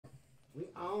We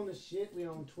own the shit. We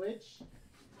own Twitch.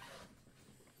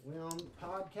 We own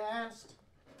podcast.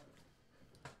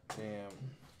 Damn.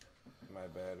 My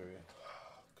battery.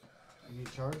 You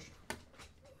need charged?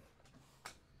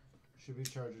 Should be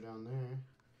charger down there.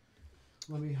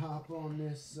 Let me hop on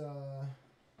this. Yep,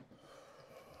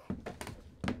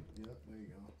 there you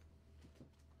go.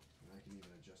 And I can even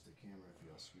adjust the camera if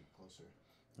y'all scoot closer.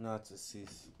 No, it's a C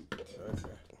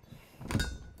charger.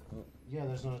 Yeah,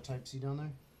 there's not a Type C down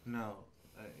there? No.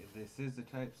 This is a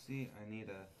Type C. I need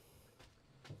a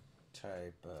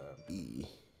Type B.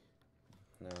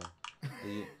 No.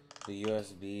 The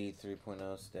USB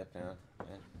 3.0 step down.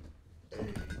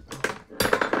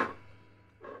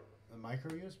 A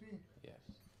micro USB? Yes.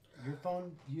 Your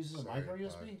phone uses a micro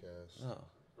USB? No.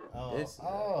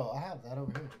 Oh, I have that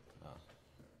over here. Oh.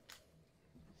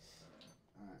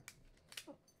 Alright.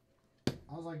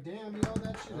 I was like, damn, yo,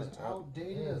 that shit is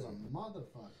outdated as a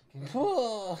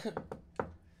motherfucker.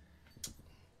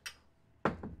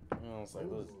 It's like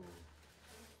those.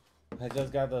 I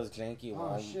just got those janky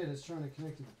Oh shit, it's trying to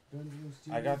connect to Benjamin's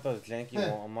TV. I got those janky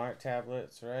Walmart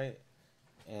tablets, right?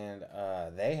 And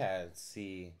they had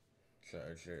C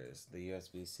chargers, the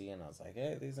USB-C, and I was like,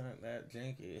 hey, these aren't that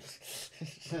janky.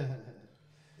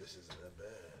 This isn't that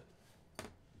bad.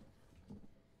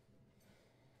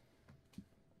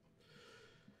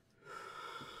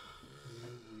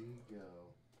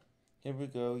 Here we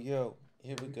go, yo.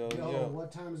 Here we go, yo.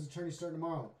 What time is the tourney starting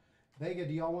tomorrow? Vega,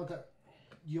 do y'all want that?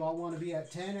 You all want to be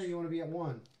at 10 or you want to be at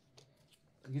 1?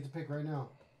 You get to pick right now.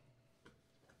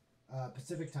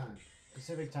 Pacific time.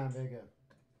 Pacific time, Vega.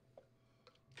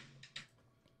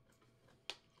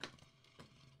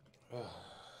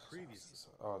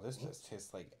 Oh, this just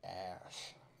tastes like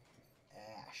ash.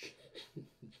 Ash.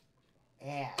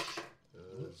 Ash.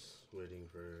 I was waiting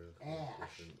for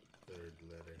Ash. the third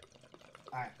letter.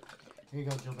 Alright. Here you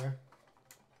go, Gilbert.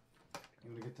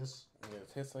 You want to get this? Yeah,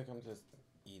 it tastes like I'm just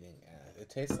eating ash. It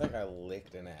tastes like I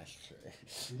licked an ashtray.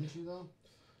 Didn't you, though?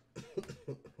 Did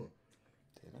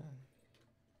I?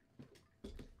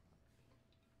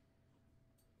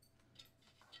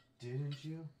 Didn't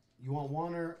you? You want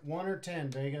 1 or 10,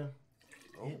 Vega?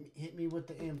 Oh. Hit me with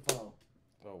the info.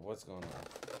 Oh, what's going on?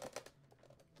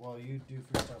 Well, you do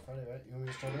Freestyle Friday, right? You want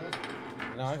me to start it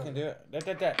off? No, I can do it.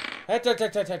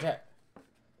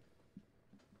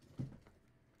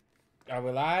 Are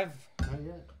we live? Not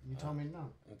yet. You told me no.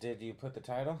 Did you put the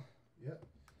title? Yep.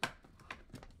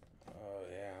 Oh,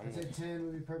 yeah. I'd say 10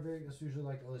 would be perfect. That's usually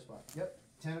like the early spot. Yep.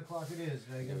 10 o'clock it is,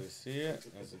 Can we Vegas. see it?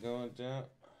 Is it going down?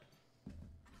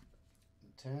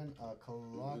 10 o'clock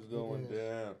It's going it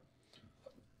is. down.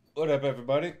 What up,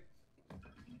 everybody?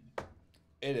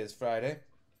 It is Friday.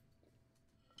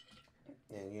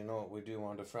 And you know what we do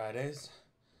on the Fridays?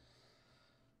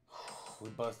 We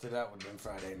busted out with them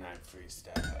Friday night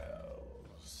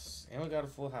freestyles. And we got a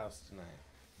full house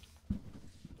tonight.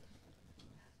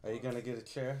 Are you going to get a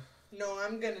chair? No,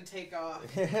 I'm going to take off.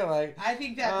 Like, I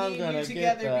think that I'm me and gonna you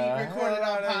together get the being recorded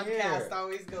hell on outta here. podcast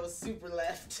always goes super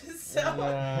left. So,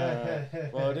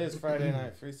 well, it is Friday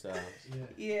night freestyle.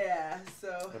 yeah,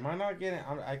 so. Am I not getting?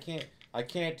 I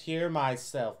can't hear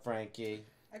myself, Frankie.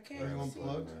 I can't Are you see.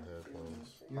 unplugged?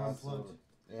 You're unplugged.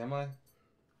 Am I?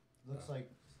 Looks like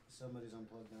somebody's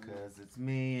unplugged down there. Cause it's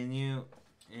me and you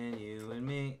and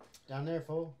me. Down there,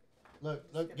 fool.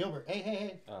 Look, Gilbert.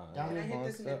 Hey. Down Can I there. hit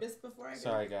this nibis before I go?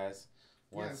 Sorry, guys.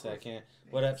 One Yeah, second.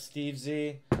 What up, Steve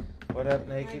Z? What up,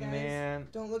 Hi, Naked guys. Man?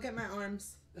 Don't look at my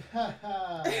arms.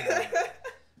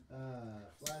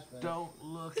 Flashback. Don't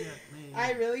look at me.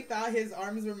 I really thought his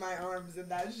arms were my arms, and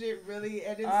that shit really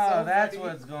ended so Oh, that's funny.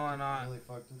 what's going on. Really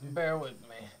fucked with you. Bear with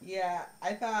me. Yeah,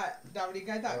 I thought, Dominique,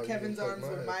 Oh, you Kevin's took arms my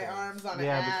were my headphones. arms on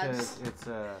Yeah, abs. because it's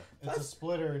It's a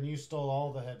splitter, and you stole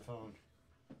all the headphones.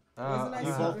 Wasn't I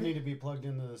You so- both need to be plugged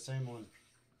into the same one.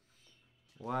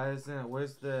 why isn't it?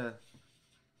 Where's the?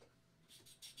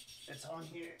 It's on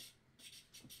here.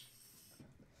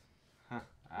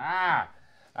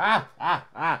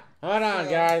 Hold on,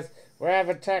 guys. We're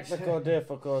having technical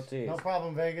difficulties. No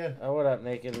problem, Vega. Oh, what up,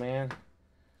 Naked Man?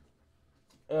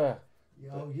 Yo,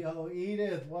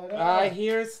 Edith, what up? I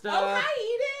hear Oh, stuff. hi,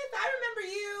 Edith. I remember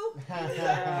you.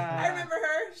 I remember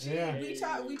her. Yeah.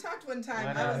 We talked one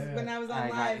time. What When I was on I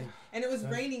got live, you. and it was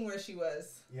raining where she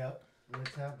was. Yep, it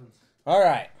happens. All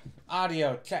right.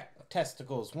 Audio check.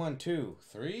 Testicles. 1, 2,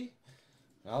 3.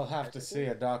 I'll have to see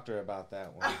a doctor about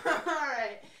that one. All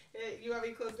right. You want me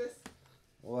to close this?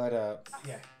 What up?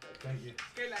 Yeah, thank you.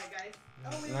 Good night, guys.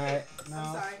 Oh, wait, Night. No,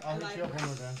 I'm sorry. I'll I hit you up lied. when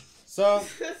we're done. So,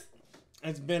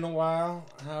 it's been a while.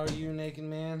 How are you, Naked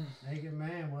Man? Naked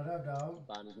man, what up, dog?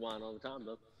 Buying his wine all the time,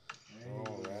 though. Hey.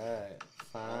 All right.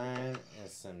 fine and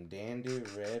some dandy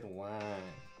red wine.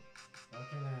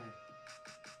 Fucking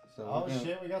A. So Oh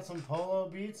shit, we got some polo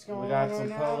beats going on. We got right some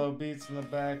now? polo beats in the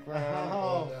background.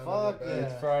 Oh, fuck Yeah. yeah.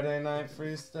 It's Friday night There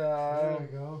freestyle. we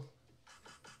go.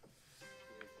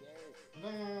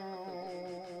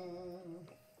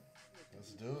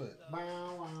 Let's do it.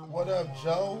 What up,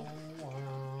 Joe?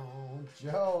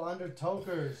 Joe, under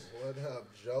tokers. What up,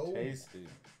 Joe? Tasty.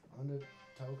 Under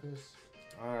tokers.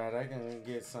 Alright, I can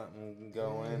get something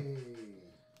going.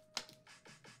 Hey.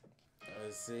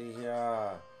 Let's see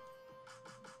here.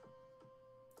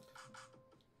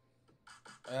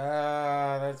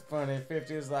 Ah, that's funny.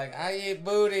 50 is like, I eat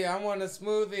booty. I want a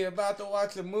smoothie. About to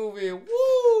watch a movie.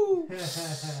 Woo!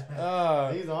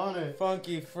 He's on it.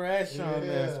 Funky fresh on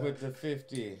this Yeah. with the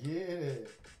 50. Get it.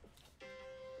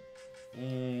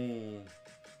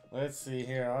 Let's see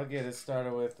here. I'll get it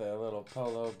started with a little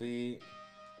polo beat.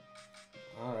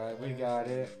 Alright, we got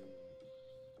it.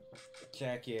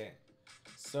 Check it.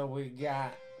 So we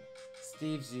got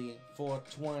Steve Z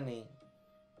 420.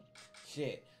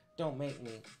 Shit, don't make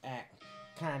me act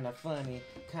kinda funny,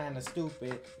 kinda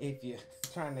stupid if you're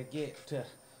trying to get to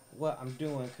what I'm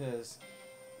doing, cause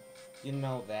you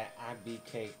know that I be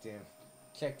caked in.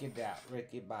 Check it out,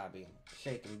 Ricky Bobby,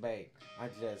 shake and bake. I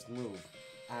just move,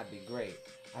 I'd be great.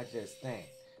 I just think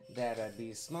that I'd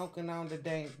be smoking on the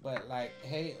dank, but like,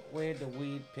 hey, where the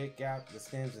weed? Pick out the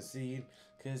stems and seed,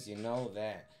 cause you know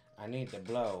that I need to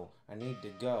blow, I need to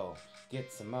go,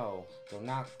 get some mo, go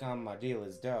knock on my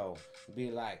dealer's dough,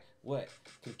 be like, what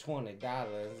can $20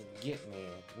 get me?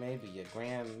 Maybe a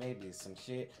gram, maybe some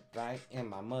shit right in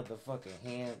my motherfucking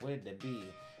hand. With the B,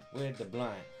 with the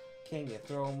blunt. Can you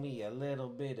throw me a little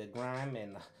bit of grime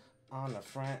and on the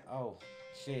front? Oh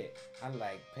shit, I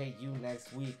like pay you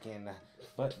next week and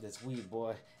but this weed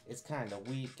boy, it's kinda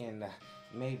weak and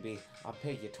maybe I'll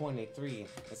pay you 23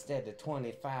 instead of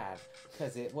 25,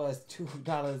 cause it was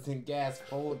 $2 in gas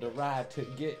for the ride to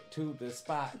get to the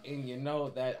spot, and you know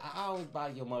that I always buy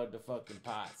your motherfucking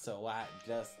pot, so I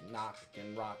just knock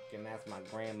and rock and ask my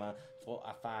grandma for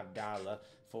a $5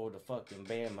 for the fucking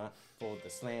Bama, for the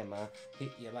slammer,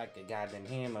 hit you like a goddamn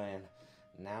hammer, and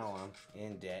now I'm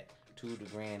in debt to the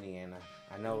granny, and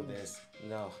I know this,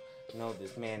 know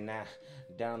this man now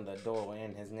down the door,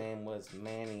 and his name was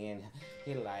Manny, and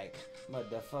he like,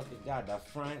 motherfucker got the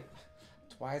front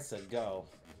twice ago.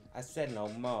 I said no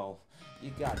mo.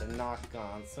 You gotta knock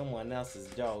on someone else's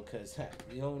door, cause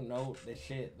you don't know the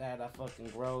shit that I fucking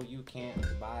grow. You can't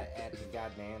buy at the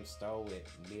goddamn store. It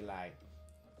be like,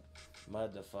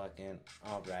 motherfucking,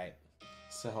 alright.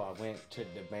 So I went to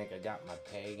the bank, I got my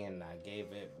pay, and I gave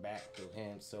it back to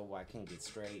him so I can get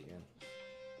straight. And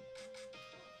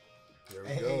There we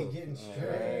Hey, go. getting Alright,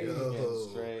 straight. Yo. getting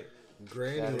straight.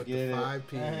 Granny Gotta with get the it. 5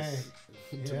 piece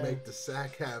Hey, to yeah. make the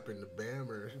sack happen. The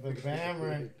bammer. The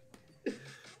bammer.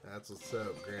 That's what's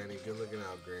up, Granny. Good looking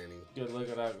out, Granny. Good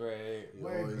looking out, great. You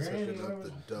Wait, always Granny, hooking where up the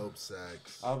was- dope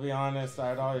sacks. I'll be honest,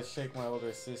 I'd always shake my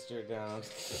older sister down.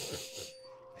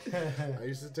 I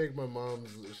used to take my mom's.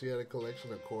 She had a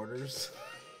collection of quarters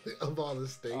of all the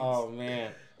states. Oh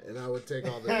man, And I would take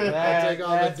all the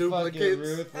That's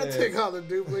duplicates. fucking I'd take all the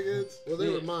duplicates. Well, they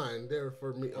Yeah. were mine. They were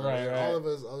for me. Right, right. All of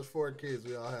us, I was 4 kids.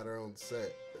 We all had our own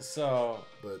set. so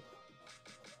But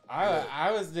I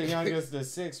was the youngest of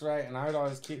 6, right? And I would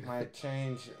always keep my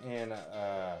change in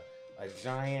a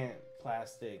giant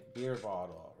plastic beer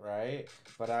bottle, right?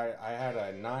 But I had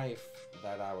a knife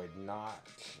that I would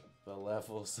notch the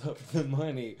levels of the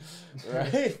money,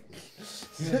 right?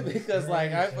 Because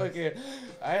like I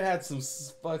had some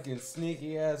fucking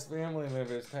sneaky ass family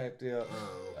members type deal.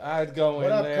 I'd go What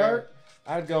in up, there. Kurt?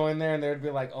 I'd go in there and there'd be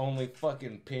like only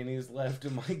fucking pennies left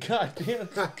in my goddamn.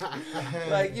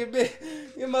 Like you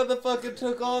motherfucker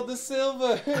took all the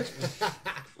silver.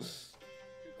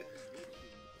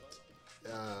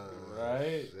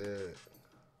 Right? Shit.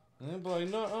 And they'd be like,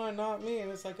 no, not me.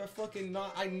 And it's like, I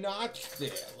notched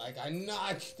it. Like, I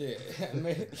notched it. I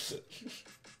made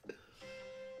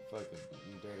fucking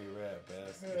dirty rat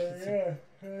bastard.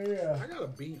 Yeah. I got a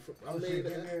beat. I Oh, made shit,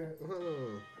 it. give me Hold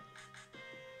on.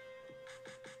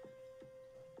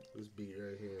 This beat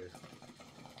right here.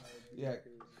 Yeah.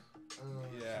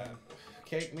 Yeah.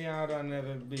 Cake me out on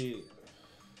another beat.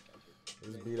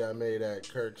 This beat I made at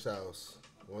Kirk's house.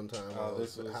 One time Oh, I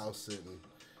this was was- house sitting,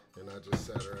 and I just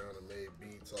sat around and made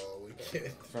beats all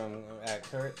weekend At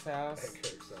Kurt's house. at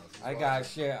Kirk's house. I got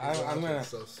shit. I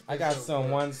got some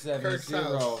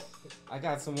 170. house. I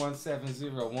got some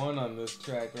 1701 on this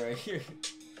track right here.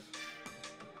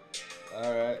 All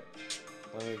right,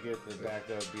 let me get the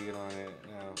backup beat on it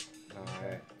now. All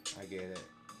right, I get it.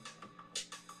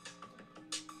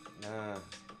 Nah.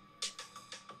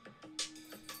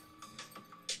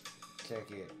 check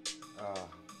it.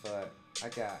 But I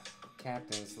got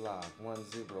Captain's Log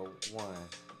 101.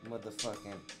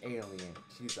 Motherfucking alien.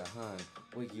 She's a Hun.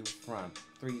 Where you from?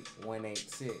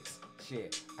 3186.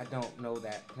 Shit, I don't know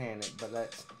that planet, but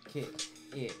let's kick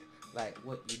it. Like,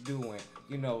 what you doing?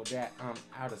 You know that I'm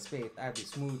out of space. I be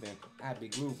smoothing, I be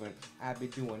grooving, I be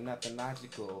doing nothing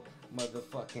logical.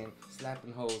 Motherfucking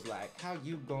slapping hoes like, how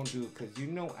you gon' do? Cause you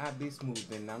know I be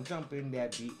smoothing. I'm jumping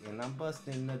that beat and I'm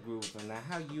busting the groove. And now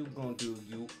how you gon' do?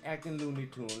 You acting Looney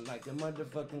Tune like a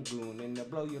motherfucking goon. And I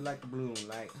blow you like a balloon.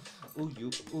 Like, ooh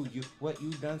you, what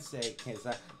you done say? Cause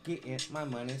I getting my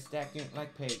money stacking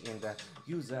like pay. And I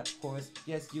use a horse,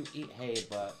 yes you eat hay.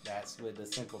 But that's with a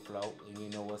simple flow. And you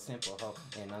know a simple hoe.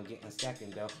 And I'm getting stacking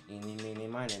though. Eeny, meeny,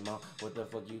 miny, mo. What the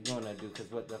fuck you gonna do? Cause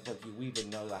what the fuck you even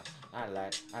know? Like, I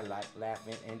like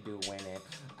laughing and doing it.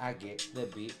 I get the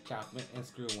beat, chopping and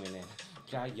screwing it.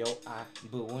 Try yo, I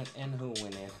booing and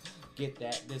hooing it. Get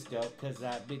that disco, cause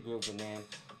I be grooving in.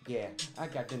 Yeah, I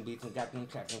got them beats and got them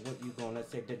tracks, and what you gonna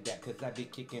say to that? Cause I be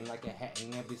kicking like a hat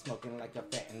and I be smoking like a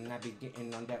fat and I be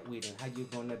getting on that weed. And how you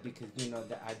gonna be? Cause you know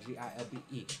that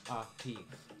IGILBERT,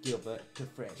 Gilbert to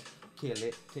fresh, kill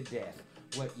it to death.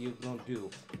 What you gonna do?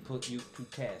 Put you to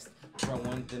test.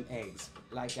 Throwing them eggs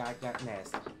like I got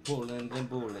nest. Pulling them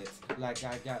bullets like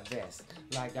I got vest.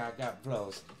 Like I got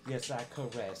blows. Yes, I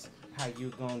caress. How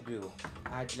you gonna do?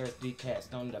 I just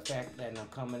detest on the fact that I'm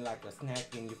coming like a snack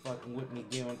and you fucking with me.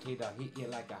 Guaranteed I'll hit you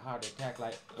like a heart attack.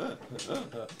 Like,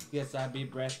 yes, I be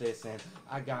breathless and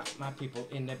I got my people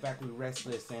in the back. We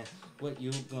restless and what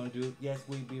you gonna do? Yes,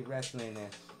 we be wrestling and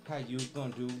how you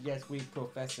gonna do? Yes, we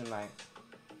professing like.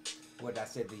 What I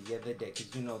said the other day, cause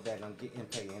you know that I'm getting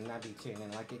paid and I be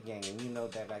chilling like a gang, and you know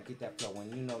that I get that flow, and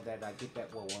you know that I get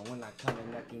that woe, and when I come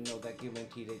in up, you know that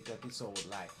guaranteed it just be sold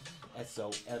like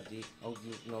SOLD. Oh,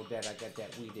 you know that I got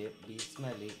that weed, it be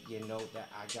smelly, you know that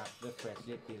I got the fresh,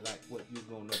 it be like what you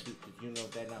gonna do, cause you know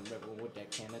that I'm rebel with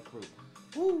that Kanna Krew.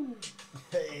 Woo!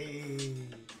 Hey.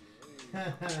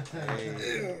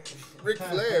 Hey. Ric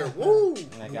Flair, woo!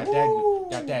 I got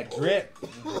that drip.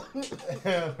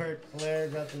 Ric Flair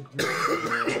got the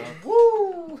drip.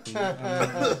 Woo!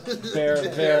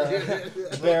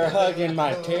 They're hugging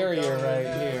my terrier right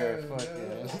here.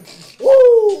 Fucking.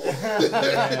 Woo!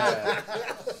 Yeah.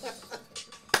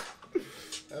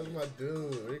 That's my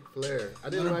dude, Ric Flair. I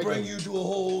didn't I'm like gonna bring him. you to a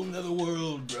whole nother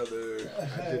world, brother.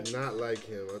 I did not like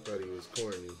him. I thought he was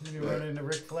corny. You run into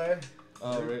Ric Flair?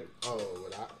 Oh, Rick. Oh,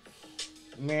 what I?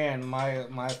 Man, my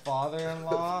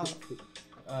father-in-law.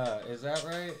 Is that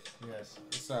right? Yes.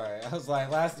 Sorry, I was like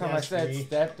last time I Yes, said me.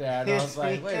 stepdad. I was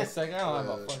like, wait a second, I don't have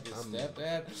a I'm- fucking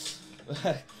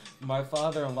stepdad. My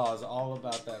father-in-law is all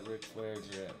about that Ric Flair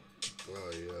drip.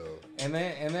 Oh, yo. And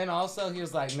then also he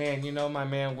was like, man, you know my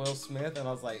man Will Smith, and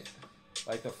I was like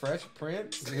the Fresh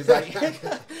Prince. He's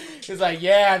like,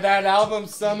 yeah, that album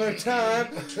Summertime.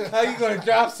 How you gonna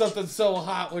drop something so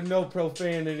hot with no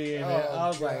profanity in it? Oh, I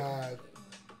was like, God.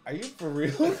 are you for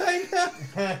real right now?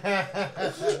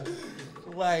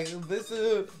 Like this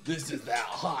is that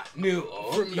hot new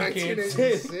From you can't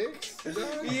say.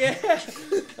 1986? Yeah.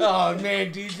 Oh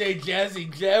man, DJ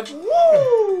Jazzy Jeff. Woo!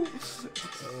 Oh,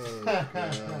 God.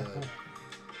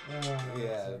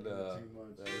 Yeah, that's no, too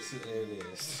much. it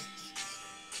is.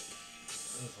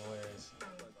 That's hilarious.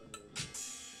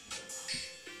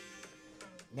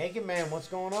 Naked Man, what's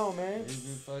going on, man? He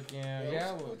be fucking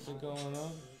yeah. What's going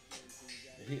on?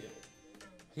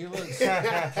 He looks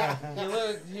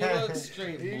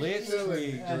straight He's blitzkrieg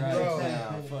chilling. right Bro,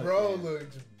 now. Bro fucking.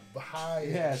 looks high.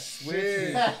 Yeah, as switchy.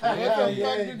 shit. Yeah, What the yeah,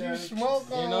 fuck he did you does.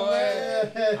 smoke on, You know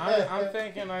what? man? I'm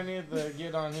thinking I need to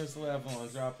get on his level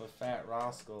and drop a fat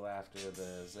Roscoe after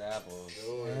the Zappos.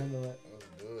 Do it. Handle it. Let's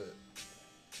do it.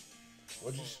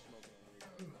 What'd you?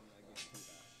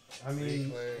 I mean,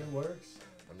 Ric Flair. it works.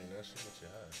 I mean, that shit gets you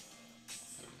high.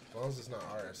 As long as it's not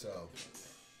RSL,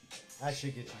 That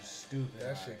shit get you stupid.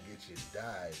 that shit get you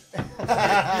died.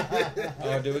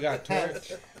 Oh, dude, we got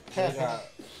Torch. We got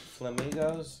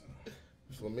Flamingos.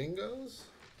 Flamingos?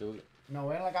 Do we? No,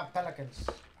 we only got pelicans.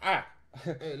 Ah,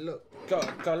 Hey, look. go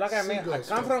look at me. I Seagulls,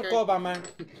 come from okay? Cuba, man.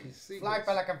 Fly,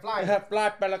 pelican, fly. Fly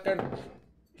pelican.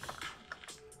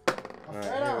 Alright,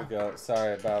 here we go.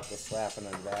 Sorry about the slapping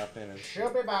and rapping and She'll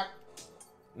shit. be back.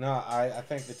 No, I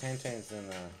think the Tantan's in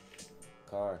the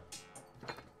car.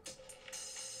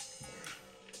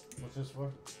 What's this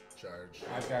for? Charge.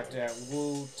 I got that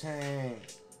Wu-Tang.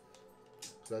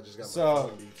 So I just got my So-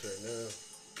 phone beats right now.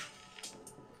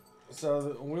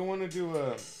 So we want to do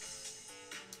a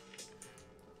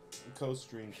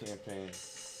co-stream campaign,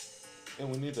 and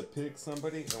we need to pick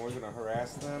somebody, and we're gonna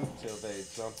harass them till they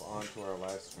jump onto our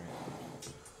live stream.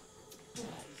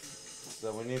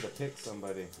 So we need to pick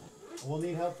somebody. We'll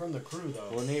need help from the crew, though.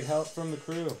 We'll need help from the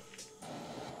crew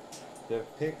to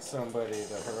pick somebody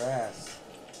to harass.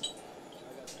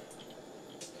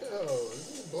 Yo, is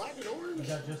this black and orange? Is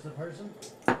that just the person?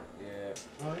 Yeah.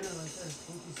 Oh, yeah, like that.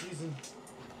 Spooky season.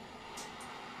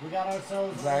 We got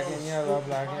ourselves Black a and little yellow, spooky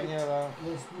black fight, and yellow.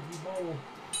 little spooky bowl.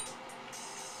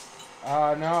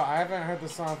 No, I haven't heard the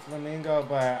song Flamingo,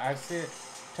 but I see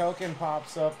Token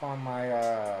pops up on my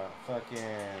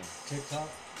fucking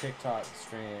TikTok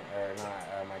stream, or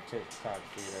not, my TikTok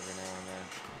feed every now and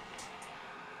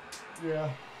then. Yeah.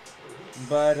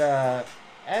 But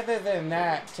other than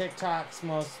that, TikTok's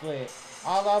mostly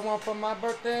all I want for my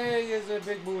birthday is a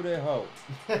big booty hoe.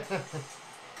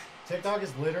 TikTok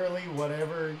is literally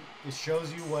whatever it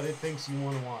shows you what it thinks you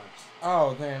want to watch.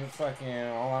 Oh, then fucking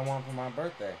all I want for my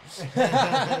birthday.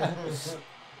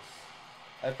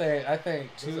 I think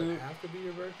Does two. it have to be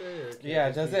your birthday? Or can Yeah,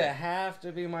 it just does be- it have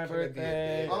to be my Can it be a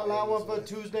birthday? day? All I want for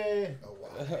Tuesday. Oh,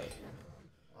 wow.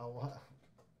 Oh, wow.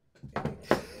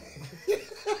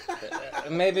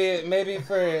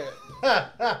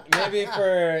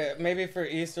 Maybe for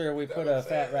Easter we put a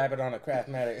fat rabbit on a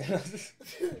Craftmatic.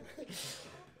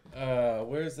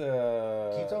 Where's the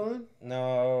Keto in?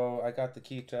 No, I got the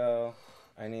keto.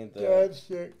 I need the. God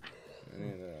shit.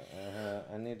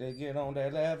 I need to get on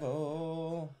that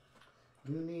level.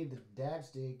 You need the dab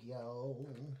stick, yo.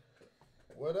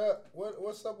 What up?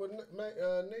 What's up with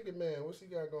Nigga Man? What's he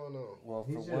got going on? Well,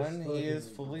 He's for just one, he is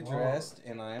fucking fully gone. dressed,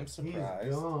 and I am He's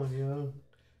surprised. gone, yo.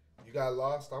 You got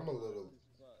lost? I'm a little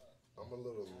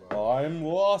lost. I'm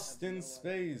lost in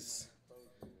space.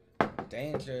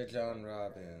 Danger, John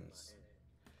Robbins.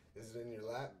 Is it in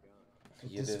your lap? It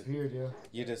You disappeared, yo.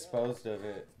 You disposed of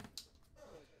it.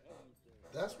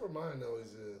 That's where mine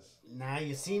always is. Now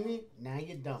you see me, now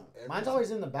you don't. Every Mine's time.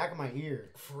 always in the back of my ear.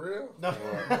 For real? No.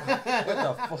 What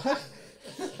the fuck?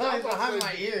 It's behind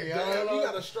my ear, yo. Damn, you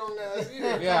got a strong ass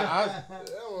ear. Yeah, That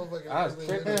motherfucker I was really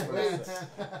tripping hit for me. this.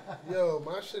 Yo,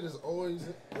 my shit is always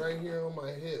right here on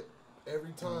my hip.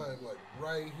 Every time, like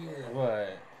right here.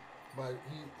 What?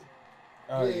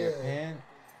 Oh, your Yeah. pen?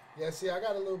 Yeah, see, I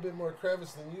got a little bit more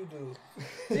crevice than you do.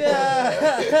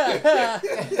 Yeah.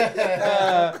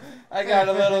 I got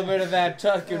a little bit of that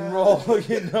tuck and roll.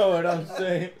 You know what I'm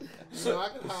saying? You know, I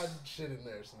can hide shit in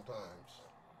there sometimes.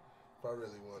 If I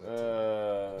really wanted to.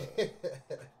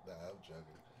 Nah, I'm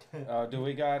joking. Do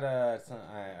we got some?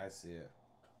 I see it.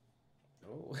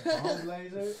 Oh. Bomb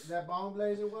blazer? That bomb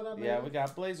blazer? What up, Yeah, man? we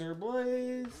got Blazer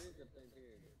Blaze.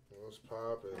 What's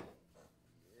poppin'?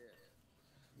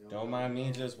 Don't mind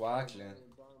me just watching.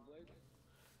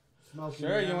 Smoking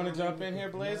Sure, you down. want to jump in here,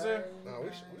 Blazer? Nah, we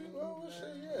should,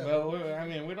 yeah. Well, I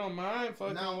mean, we don't mind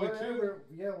fucking No, with you. whatever.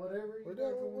 Yeah, whatever.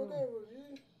 Whatever,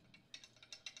 yeah.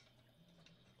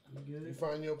 You You good?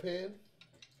 find your pen?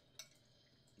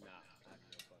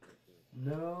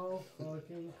 No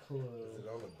fucking clue. Is it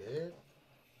on the bed?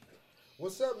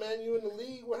 What's up, man? You in the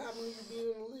league? What happened to you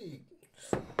being in the league?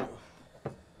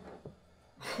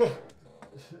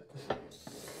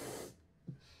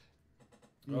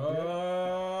 You Oh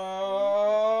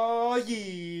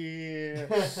yeah.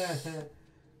 good?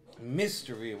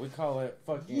 Mystery. We call it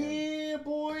fucking. Yeah,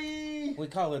 boy. We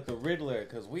call it the Riddler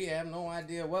because we have no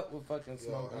idea what we're fucking Yo,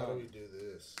 smoking how do on. we do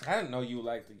this? I didn't know you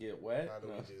like to get wet. How do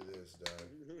No. we do this, dog?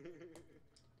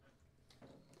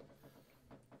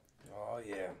 Oh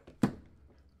yeah.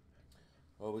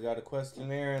 Well, we got a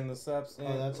questionnaire in the substance.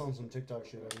 Oh, that's on some TikTok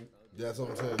shit, I think. That's what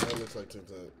I'm saying. That looks like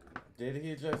TikTok. Did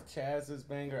he just Chaz his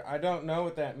banger? I don't know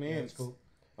what that means. Yeah, it's cool.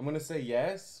 I'm gonna say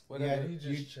yes. Whatever. He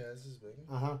just Chaz's baby.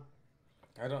 Uh-huh.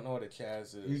 I don't know what a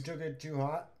Chaz is. You took it too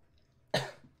hot,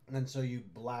 and so you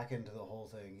blackened the whole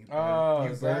thing. You Oh,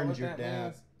 you is that burned what your that dab.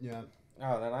 means? Yeah.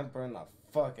 Oh, then I burn the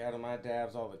fuck out of my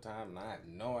dabs all the time, and I have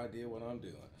no idea what I'm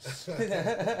doing.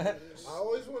 I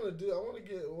always want to do. I want to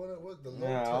get what the low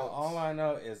No, tops. all I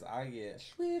know is I get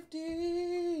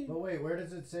swifty. But wait, where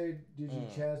does it say, did you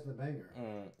Chaz the banger?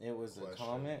 It was a Question.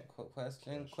 comment,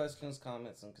 questions,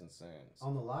 comments, and concerns.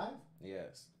 On the live?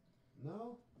 Yes.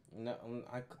 No? No,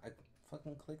 I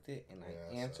fucking clicked it and I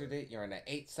Yeah, answered it. You're in an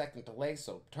 8-second delay,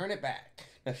 so turn it back.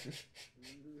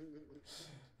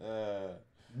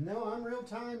 No, I'm real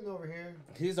time over here.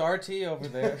 He's RT over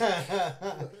there.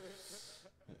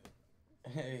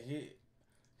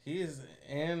 He's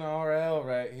NRL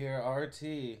right here, RT.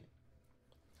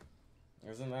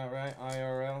 Isn't that right?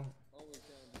 IRL?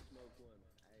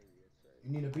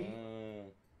 You need a beat? I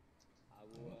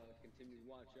will continue to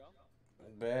watch y'all.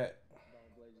 Bet. Bomb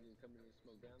Blaze, you can come in and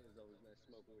smoke down. There's always nice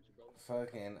smoking with your brother.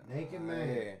 Fucking Naked man.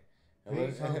 hey,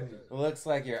 It looks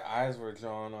like your eyes were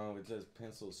drawn on with just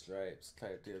pencil stripes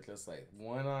type deal. Just like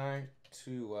one eye,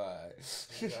 two eyes.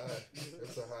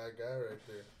 That's a high guy right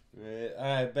there.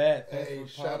 I bet. Hey,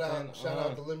 shout out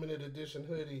the limited edition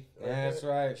hoodie. That's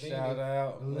right. Beanie. Shout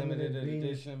out limited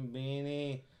edition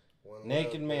beanie.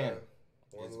 Naked Man.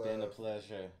 It's been a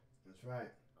pleasure. That's right.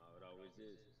 It always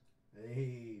is.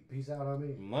 Hey, peace out on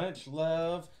me. Much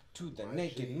love to the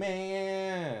Naked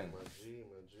Man. My G.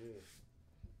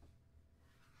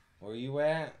 Where you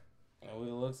at? It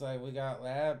looks like we got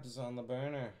labs on the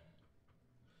burner.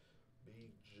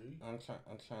 BG. I'm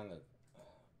trying to.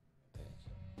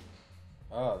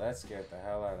 Oh, that scared the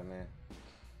hell out of me.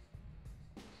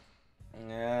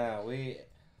 Yeah, we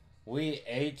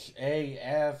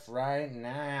HAF right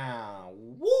now.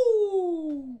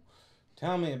 Woo!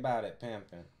 Tell me about it,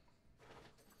 pimpin'.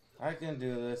 I can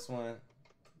do this one.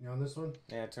 You on this one?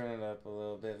 Yeah, turn it up a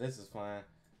little bit. This is fine.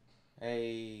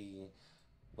 Hey,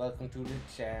 welcome to the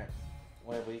chat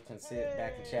where we can sit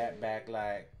back and chat back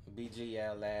like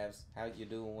BGL Labs. How you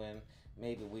doing?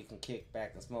 Maybe we can kick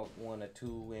back and smoke one or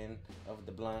two in of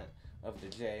the blunt of the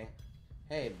J.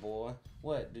 Hey boy,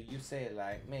 what do you say?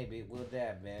 Like maybe we'll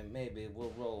dab in, maybe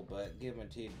we'll roll, but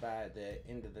guaranteed by the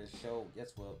end of the show,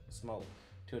 yes we'll smoke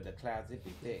till the clouds it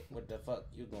be thick. What the fuck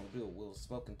you gonna do? We'll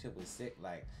smoke until we're sick.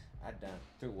 Like I done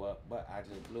threw up, but I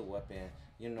just blew up in.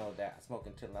 You know that I smoke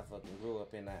until I fucking grew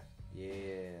up in that.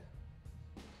 Yeah.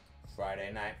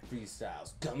 Friday night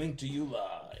freestyles coming to you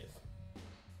live.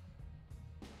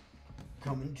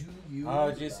 Coming to you.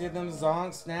 Oh, did you see them Zong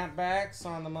snapbacks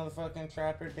on the motherfucking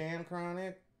Trapper Dan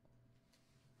Chronic?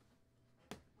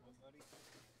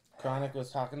 Chronic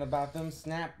was talking about them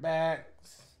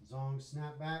snapbacks. Zong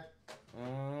snapback.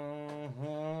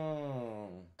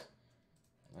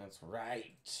 That's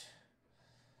right.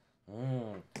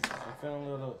 I'm feeling a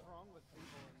little.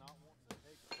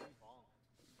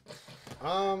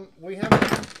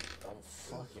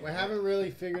 We haven't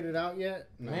really figured it out yet.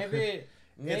 No. Maybe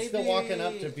it's the walking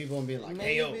up to people and being like,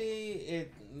 "Hey yo."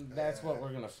 That's what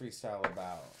we're gonna freestyle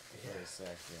about for a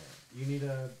second. You need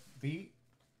a beat?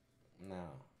 No.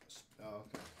 Oh,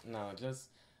 okay. No, just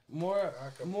more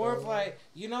of like,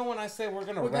 you know, when I say we're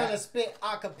gonna spit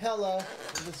acapella.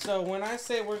 So when I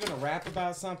say we're gonna rap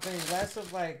about something, less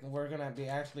of like we're gonna be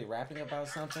actually rapping about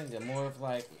something, and more of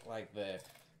like the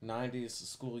 90s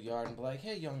schoolyard and be like,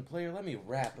 hey young player, let me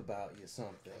rap about you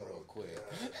something real quick.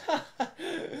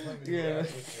 Yeah.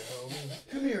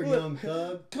 Come here, young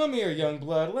thug. Come here, young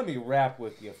blood. Let me rap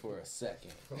with you for a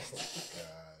second. Oh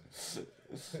God.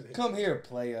 Come here,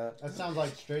 playa. That sounds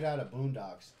like straight out of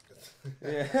Boondocks.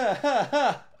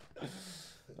 Yeah.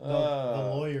 The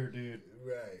lawyer dude.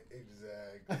 Right,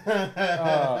 exactly.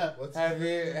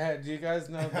 Do you guys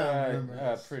know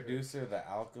the producer, The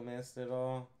Alchemist, at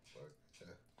all?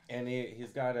 And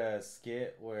he's got a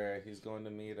skit where he's going to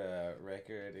meet a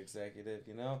record executive,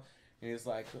 you know? And he's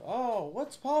like, oh,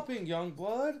 what's popping, young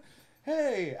blood?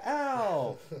 Hey,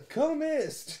 Al,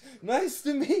 Comist, nice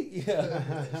to meet you.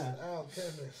 Al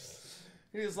Chemist.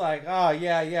 He's like, oh,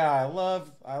 yeah, I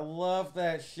love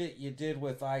that shit you did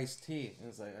with Ice-T. And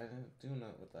he's like, I didn't do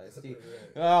nothing with Ice-T.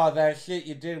 Oh, that shit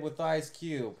you did with Ice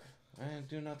Cube. I didn't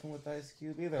do nothing with Ice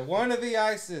Cube either. One of the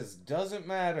ices. Doesn't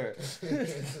matter.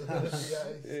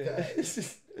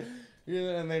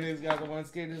 Yeah, and then he's got the one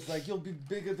skater who's like, you'll be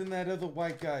bigger than that other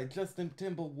white guy, Justin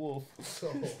Timberwolf.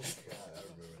 Oh, God, I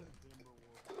remember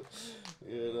that.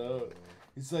 You know?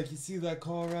 He's like, you see that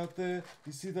car out there?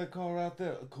 You see that car out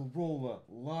there? A Corolla.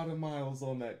 A lot of miles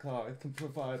on that car. It can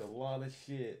provide a lot of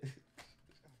shit.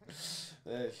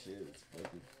 That shit is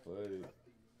fucking funny.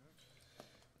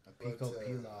 A Pico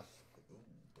Pilaf.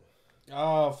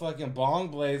 Oh, fucking Bong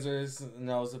Blazers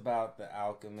knows about The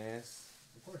Alchemist.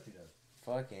 Of course he does.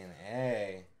 Fucking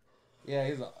A.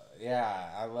 Yeah,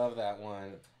 I love that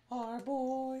one. Our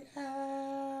boy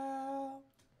Al.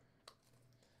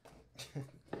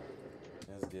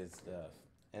 That's good stuff.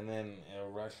 And then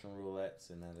Russian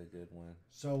Roulette's another good one.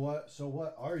 So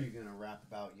what are you gonna rap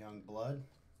about, young blood?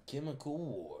 Chemical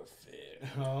warfare.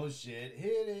 Oh shit,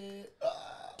 hit it.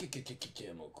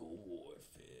 Chemical warfare.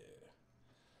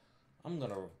 I'm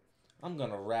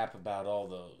gonna rap about all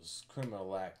those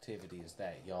criminal activities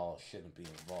that y'all shouldn't be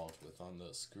involved with on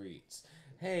the streets.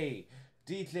 Hey,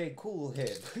 DJ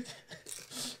Coolhead,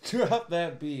 drop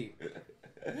that beat.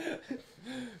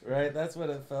 Right, that's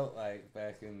what it felt like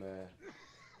back in the.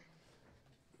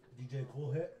 DJ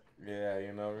Cool Hit. Yeah,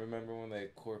 you know, remember when they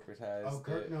corporatized? Oh,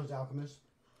 Kurt knows Alchemist.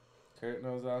 Kurt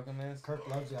knows Alchemist. Kirk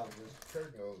loves the Alchemist.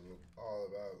 Kurt knows all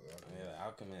about that. Yeah, the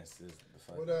Alchemist is the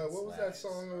fucking. What was that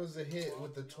song that was a hit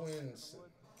with the twins?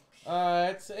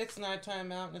 It's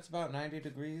nighttime out and it's about 90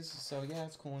 degrees, so yeah,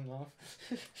 it's cooling off.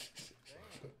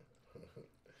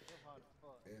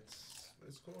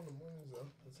 It's cool in the mornings though.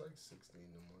 It's like 60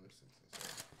 in the morning,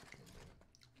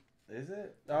 67. Is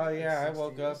it? Oh yeah, I 60,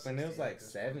 woke up and it was 60 like at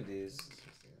this point. 70s.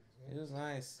 It was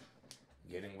nice.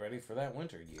 Getting ready for that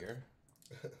winter year.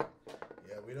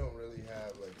 Yeah, we don't really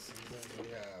have like seasons. We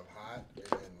have hot and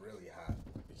then really hot.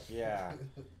 Yeah.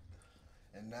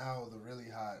 And now the really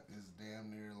hot is damn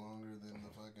near longer than the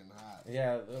fucking hot.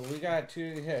 Yeah, we got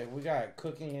two. Yeah, we got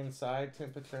cooking inside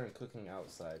temperature and cooking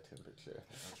outside temperature.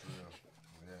 That's real.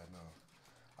 Yeah, no.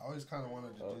 I always kind of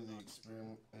wanted to do the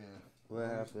experiment. Yeah. What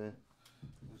happened?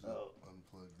 There's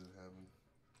unplugged that happened.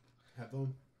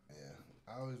 Headphone? Yeah.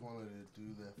 I always wanted to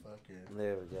do that fucking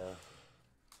There we go.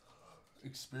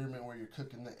 experiment where you're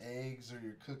cooking the eggs or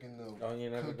you're cooking the Oh, you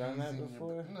never done that cookies in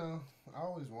before? No, I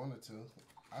always wanted to.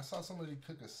 I saw somebody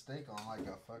cook a steak on like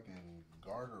a fucking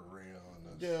garter rail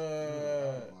and a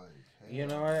You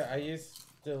know, I used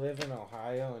to live in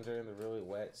Ohio, and during the really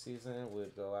wet season,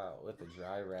 we'd go out with a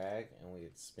dry rag and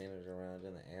we'd spin it around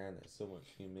in the air, and there's so much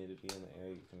humidity in the air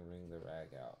you can wring the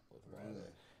rag out with water.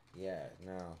 Really? Yeah,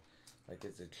 no, like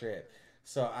it's a trip.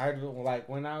 So I'd like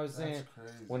when I was That's in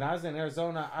crazy. when I was in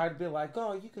Arizona, I'd be like,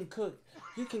 "Oh, you can cook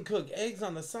eggs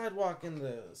on the sidewalk in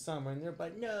the summer," and they're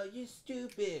like, "No, you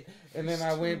stupid." And then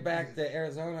I went back to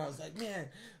Arizona. I was like, "Man,"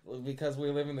 because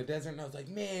we live in the desert, and I was like,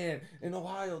 "Man, in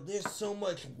Ohio, there's so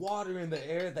much water in the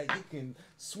air that you can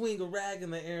swing a rag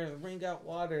in the air and wring out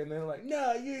water." And they're like,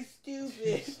 "No, you're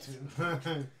stupid."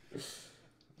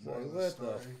 More Like, of what the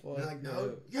story. fuck? You're like, no,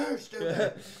 dude? you're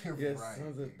stupid. Yes, Right,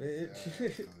 sons of bitch.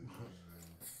 exactly.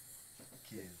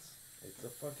 Kids. It's a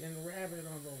fucking rabbit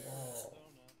on the wall.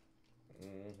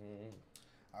 Mm-hmm.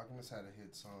 Alchemist had a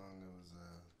hit song. It was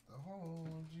 "The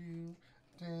Hold You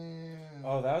Down."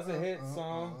 Oh, that was a hit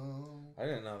song? I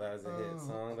didn't know that was a hit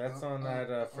song. That's on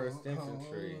that First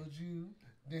Infantry. Hold you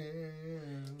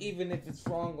down. Even if it's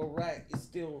wrong or right, it's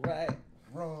still right.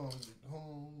 Wrong,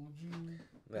 hold you.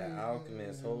 The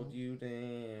Alchemist hold you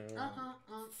down.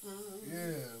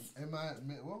 Yeah, and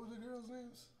what were the girls'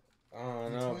 names? I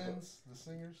don't The know. twins, the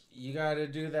singers. You gotta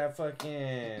do that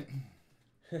fucking.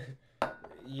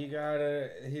 He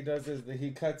does his.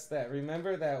 He cuts that.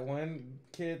 Remember that one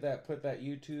kid that put that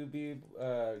YouTube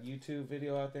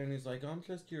video out there, and he's like, "I'm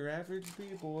just your average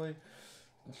b-boy,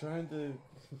 trying to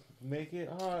make it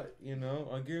hot. You know,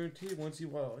 I guarantee once you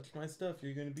watch my stuff,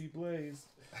 you're gonna be blazed.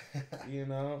 You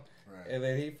know." Right. And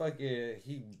then he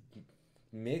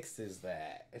mixes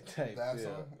that type That deal.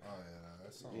 song? Oh yeah,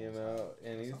 that song. You was know, hot.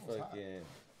 and That he's song was hot. fucking.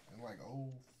 And like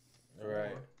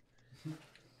Right.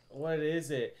 What is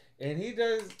it? And he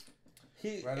does.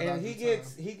 He Right and about he the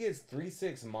gets time. he gets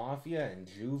 3-6 Mafia and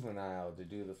Juvenile to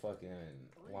do the fucking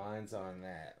lines on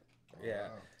that. Oh, Yeah,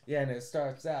 wow. yeah, and it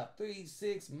starts out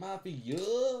 3-6 Mafia.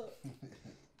 And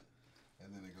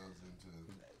then it goes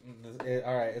into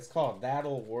All right, it's called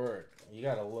That'll Work. You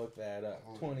gotta look that up.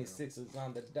 Oh, 26 is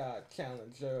on the dot.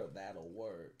 Challenger. That'll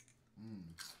work. I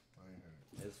ain't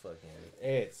heard it. It's fucking.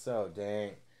 It's so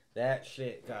dang. That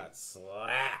shit got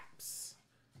slaps.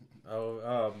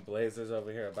 Oh, Blazer's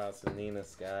over here about some Nina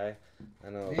Sky. I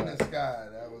know. Nina Sky,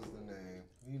 that was the name.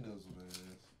 He knows what it is.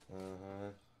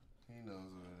 He knows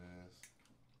what it is.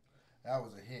 That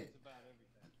was a hit.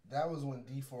 That was when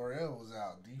D4L was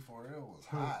out. D4L was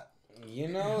hot. You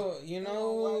know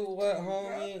what,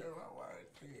 homie?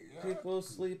 People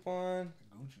sleep on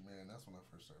Gucci Man. That's when I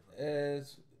first started.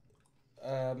 is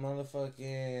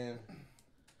motherfucking.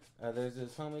 There's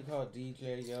this homie called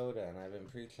DJ Yoda, and I've been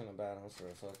preaching about him for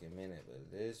a fucking minute. But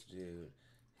this dude,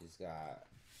 he's got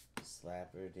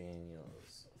Slapper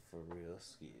Daniels for real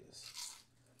skis.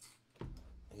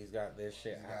 He's got this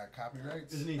shit. He's got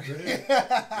copyrights. Isn't he British?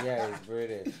 Yeah, he's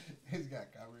British. He's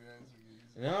got copyrights.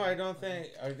 No, I don't think.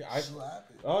 I Slap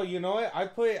it. Oh, you know what? I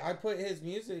put his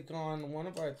music on one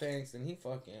of our things, and he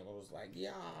fucking was like,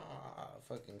 "Yeah,"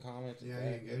 fucking commented. Yeah,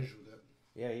 back. he engaged with it.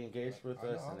 Yeah, he engaged with I know,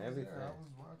 us I and was everything. there. I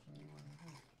was watching you when you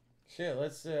did. Shit,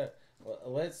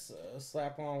 let's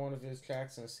slap on one of his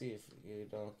tracks and see if you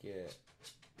don't get.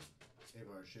 If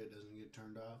our shit doesn't get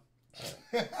turned off.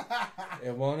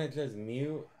 It won't it just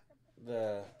mute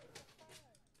the.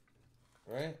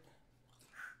 Right?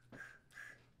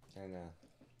 I know.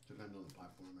 Depends on the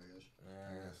platform, I guess. I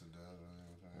guess it does.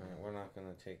 Alright, we're not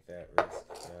gonna take that risk,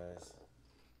 guys.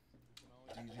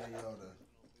 DJ Yoda.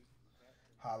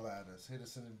 Holla at us. Hit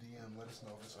us in the DM. Let us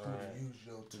know if it's cool Alright. to use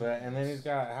your tools. But and then he's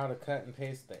got how to cut and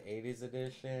paste the 80s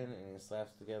edition, and he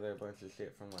slaps together a bunch of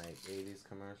shit from like 80s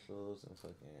commercials and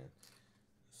fucking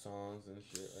songs and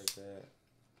shit like that.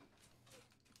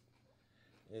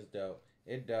 It's dope.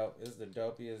 It dope. It's the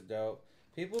dopiest dope.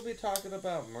 People be talking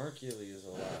about Mercules a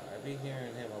lot. I be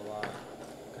hearing him a lot.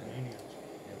 Canadians.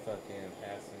 In fucking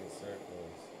passing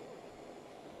circles.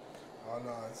 Oh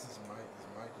no, it's his mic. His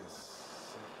mic is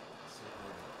sick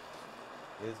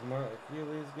with Is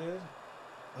Mercules good?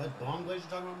 Bomb Glaze, you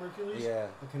talking about Mercules? Yeah.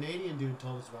 The Canadian dude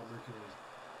told us about Mercules.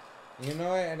 You know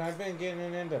what? And I've been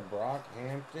getting into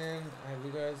Brockhampton. Have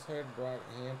you guys heard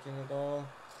Brockhampton at all?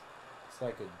 It's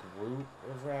like a group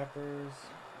of rappers.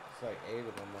 It's like 8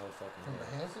 of them motherfucking From the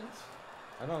heads. Hansons?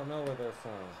 I don't know where they're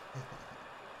from.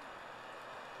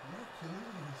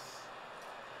 Mercules.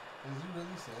 Did you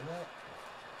really say that?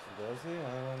 Does he?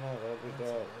 I don't know. That'd be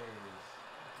That's dope. hilarious.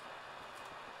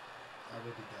 I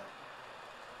would be dope.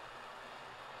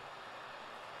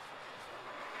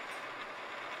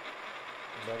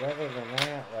 But other than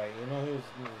that, like, you know who's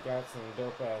got some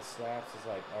dope ass slaps is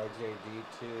like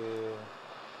RJD2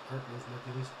 Kurt knows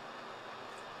Mercules.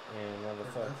 and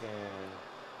motherfucking.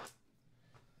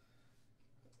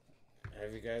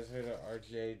 Have you guys heard of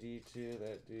RJD2?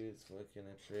 That dude's fucking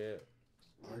a trip.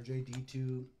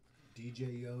 RJD2,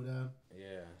 DJ Yoda.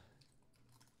 Yeah.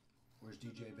 Where's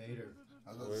DJ Vader?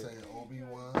 I was going to say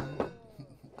Obi-Wan.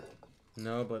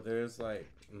 No, but there's like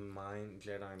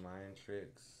Jedi mind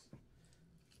tricks.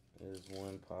 Is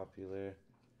one popular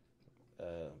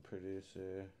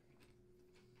producer.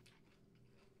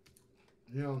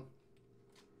 You know,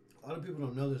 a lot of people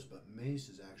don't know this, but Mace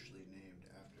is actually named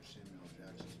after Samuel L.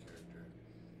 Jackson's character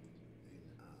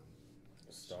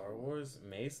in Star Wars?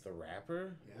 Mace the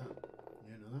rapper? Yeah,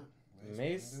 you know that?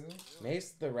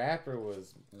 Mace the rapper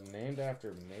was named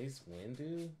after Mace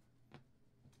Windu?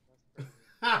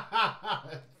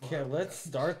 Yeah, let's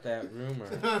start that rumor.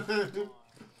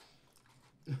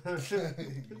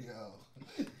 Yo.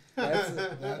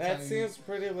 That seems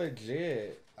pretty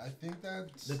legit. I think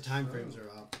that's The time true. frames are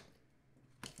up.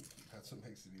 That's what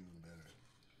makes it even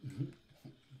better.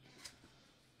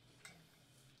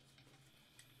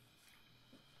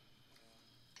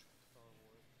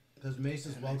 Because Mace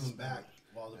is That welcome makes- back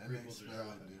while the That makes prequels are spell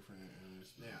dropping. different. And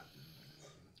it's Yeah.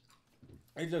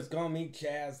 They just gonna meet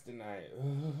Chaz tonight.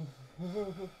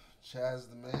 Chaz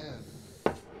the man.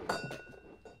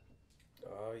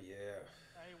 Oh yeah.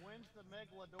 Hey, when's the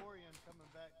Megalodorian coming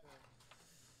back to?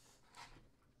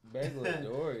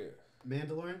 Megalodoria.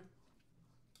 Mandalorian?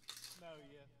 No,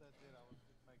 yes, that's it. I was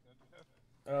just making a joke.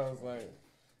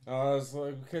 I was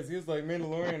like, because he was like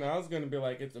Mandalorian. I was gonna be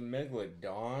like, it's a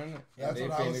megalodon. and That's they've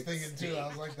what I been was thinking too. I extinct.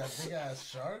 was like, that big ass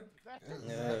shark? That's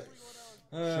Yeah. exactly what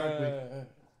I was. Shark Week.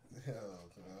 Yeah, I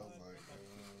was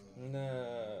like,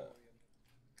 No.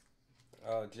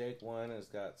 Oh, Jake One has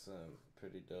got some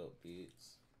pretty dope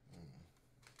beats.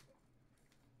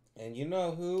 And you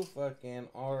know who? Fucking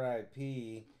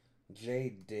R.I.P.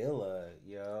 Jay Dilla,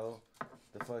 yo.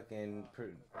 The fucking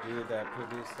dude that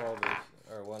produced all this,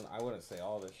 or one, I wouldn't say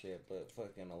all the shit, but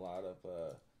fucking a lot of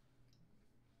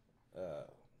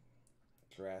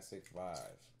Jurassic 5.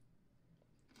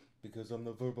 Because I'm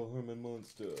the verbal Herman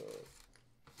Monster.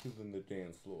 Killing the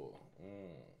dance floor.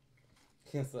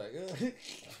 It's like,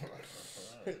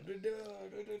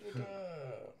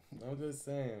 I'm just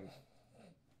saying.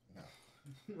 that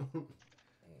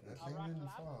thing didn't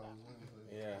fall.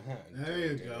 Yeah. There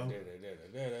you go.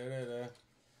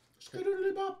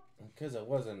 Skidoodly-bop. Because it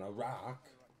wasn't a rock.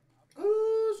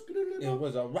 Oh, It skidoodly-bop.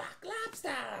 was a rock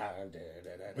lobster.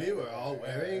 We were all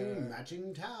wearing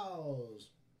matching towels.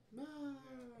 Ah.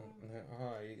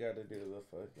 Oh, you gotta do the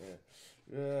fucking.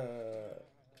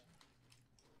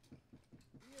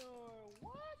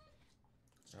 What?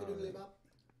 Skidoodly-bop.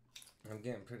 I'm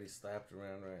getting pretty slapped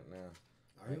around right now.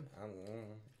 Are you?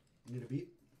 You need a beat?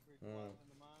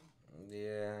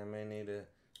 Yeah, I may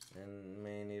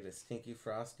need a stinky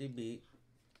frosty beat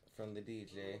from the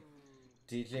DJ.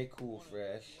 DJ Cool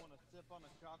Fresh. You want to sip on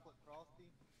a chocolate frosty?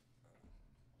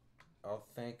 I'll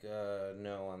think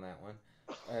no on that one.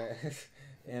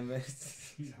 And then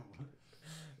Do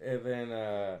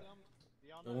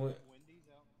y'all know what- that Wendy's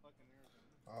out in fucking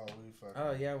Arizona? Oh, we fucking.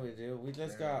 oh yeah, we do. We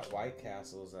just got White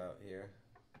Castles out here.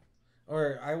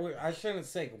 Or I shouldn't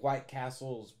say White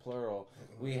Castles plural.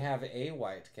 We have a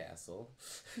White Castle.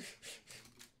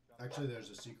 Actually, there's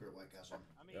a secret White Castle.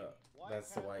 I mean, Yeah, White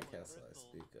that's the White and Castle I Crystals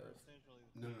speak are of. essentially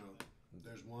No, the no, same.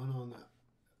 there's one on that.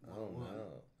 Oh one.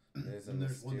 no. There's a And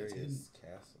there's one that's mysterious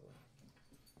castle.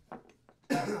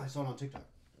 I saw it on TikTok.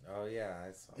 Oh yeah,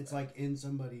 I saw It's that. like in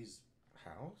somebody's.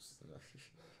 House?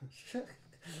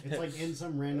 It's like in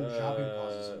some random shopping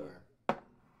plaza somewhere.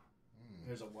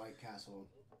 There's a White Castle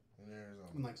In Arizona.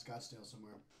 in like Scottsdale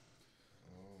somewhere.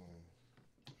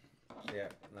 Oh. Yeah,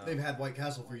 no. They've had White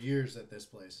Castle for years at this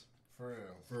place. For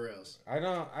real. For reals. I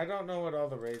don't know what all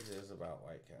the rage is about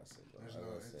White Castle. Though. There's I no.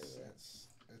 will say that.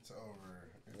 It's over.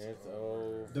 It's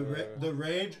over. The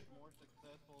rage. More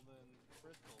successful than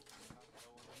Crystal. Not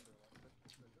going under like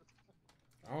Crystal is.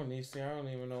 I don't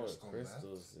even know Crystal what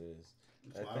crystals is.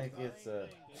 That's I what think thought. it's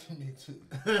Me too.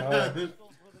 Crystals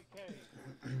with a K.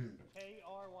 Krystals.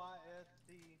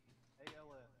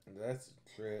 That's a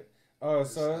trip. Oh,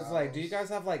 so it's like, do you guys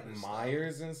have like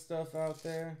Myers and stuff out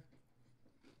there?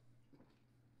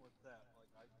 What's that? Like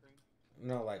ice cream?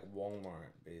 No, like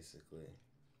Walmart, basically.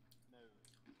 No.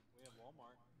 We have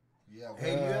Walmart. Yeah.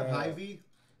 Hey, you have Hy-Vee?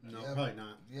 No, Yeah. probably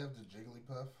not. Do you have the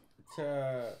Jigglypuff?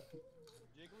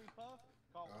 Jigglypuff?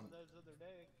 Caught one of those other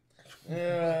day.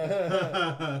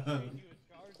 Yeah. Made you a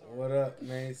Charizard. What up,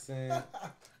 Mason?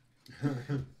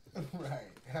 Right.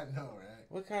 I know, right?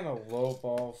 What kind of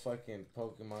lowball fucking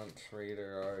Pokemon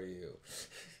trader are you?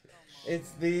 It's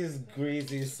these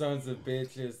greasy sons of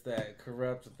bitches that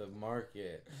corrupt the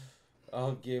market.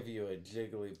 I'll give you a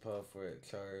Jigglypuff for a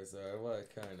Charizard. What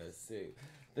kind of suit?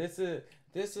 This is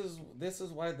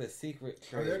why the secret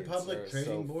Are trades there public trading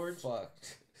so boards?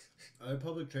 fucked. Are there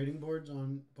public trading boards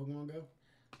on Pokemon Go?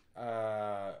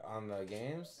 On the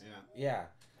games? Yeah. Yeah.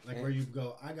 Like And- where you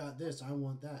go, I got this, I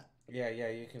want that. Yeah,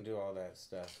 you can do all that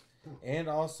stuff. Huh. And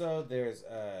also, there's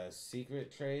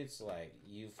secret trades. Like,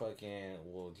 you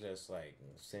fucking will just, like,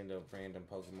 send a random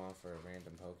Pokemon for a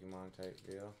random Pokemon type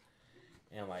deal.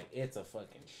 And, like, it's a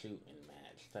fucking shooting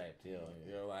match type deal. And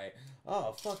you're like,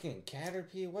 oh, fucking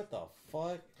Caterpie, what the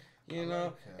fuck? You know?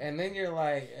 like And then you're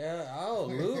like,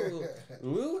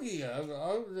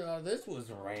 Lugia, this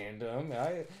was random.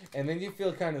 And then you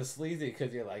feel kind of sleazy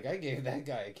because you're like, I gave that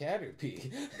guy a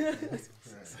Caterpie.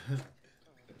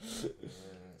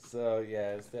 So,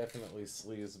 yeah, it's definitely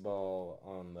sleazeball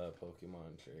on the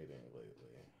Pokemon trading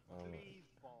lately.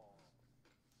 Sleazeball.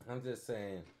 I'm just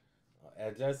saying,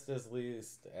 just as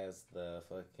least as the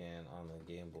fucking on the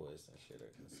Game Boys and shit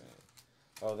are concerned.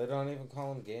 Oh, they don't even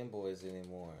call them Game Boys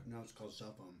anymore. No, it's called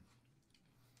cell phone.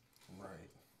 Right.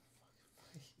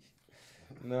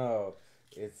 No,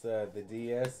 it's the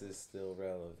DS is still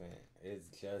relevant. It's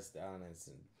just on its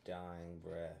dying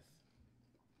breath.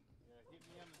 Yeah, hit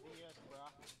me on the DS, bro.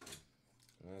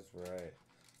 That's right.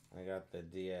 I got the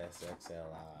DS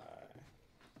XLI.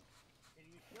 Can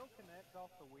you still connect off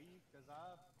the Wii? Because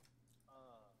I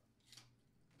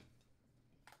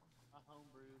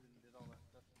homebrewed and did all that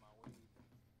stuff to my Wii.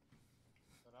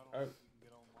 But I don't know if you can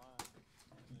get online.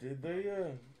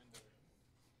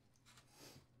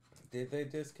 Did they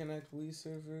disconnect Wii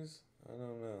servers? I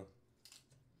don't know.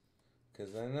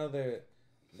 Cause I know they're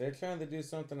trying to do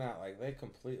something out, like they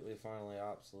completely finally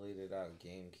obsoleted out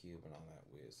GameCube and all that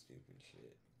weird stupid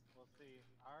shit. Well, see,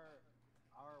 our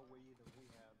Wii that we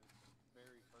have is the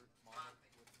very first model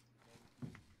with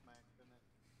GameCube Max in it.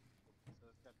 So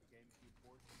it's got the GameCube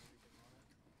ports and everything on it.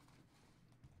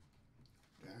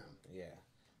 Damn. Yeah.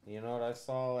 You know what I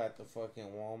saw at the fucking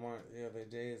Walmart the other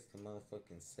day? It's the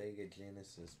motherfucking Sega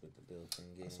Genesis with the built-in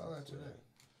I games. saw that today.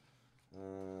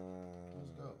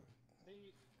 Let's go.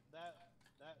 See, that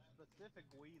specific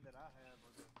Wii that I have,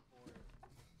 or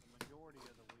the majority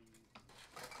of the Wii's,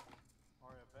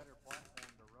 are a better platform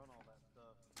to run all that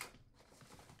stuff.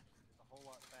 It's a whole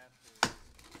lot faster.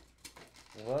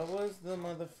 What was the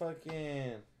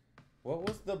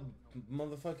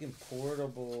motherfucking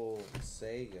portable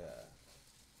Sega?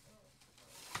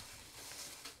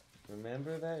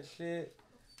 Remember that shit?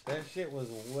 That shit was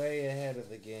way ahead of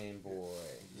the Game Boy.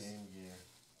 Game Gear.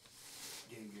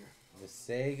 Game Gear. The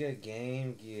Sega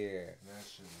Game Gear. That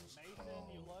shit was Mason, cold.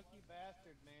 you lucky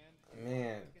bastard, man.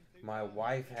 Man, my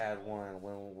wife had one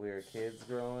when we were kids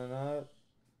growing up.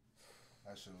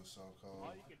 That shit was so cold.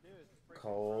 All you could do is freaking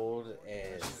Cold run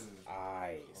it. as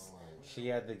ice. Cold. She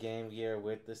had the Game Gear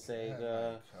with the It had,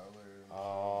 Sega. like, color.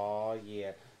 Oh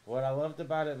yeah. What I loved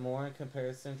about it more in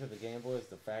comparison to the Game Boy is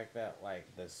the fact that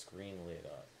like the screen lit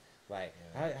up. Like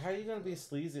how you gonna be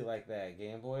sleazy like that,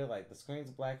 Game Boy? Like the screen's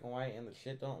black and white and the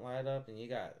shit don't light up, and you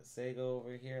got Sega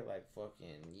over here like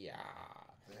fucking yeah.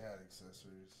 They had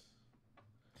accessories.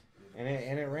 And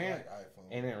it ran like iPhone.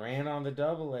 and it ran on the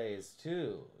AA's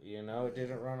too. You know, it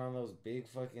didn't run on those big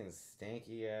fucking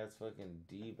stanky ass fucking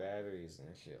D batteries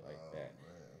and shit like that.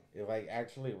 Man. It like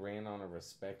actually ran on a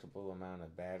respectable amount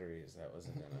of batteries that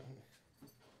wasn't gonna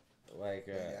like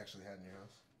That you actually had in your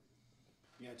house?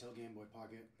 Yeah, until Game Boy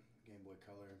Pocket, Game Boy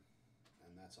Color,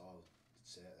 and that's all.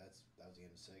 That was the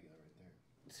end of Sega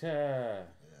right there.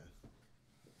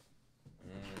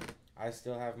 Yeah. I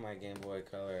still have my Game Boy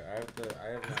Color. I have my Game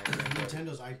Boy.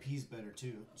 Nintendo's IP's better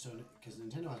too. So because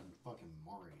Nintendo has fucking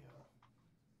Mario.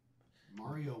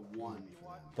 Mario won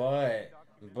for them. But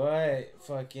But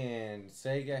fucking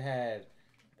Sega had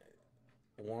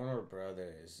Warner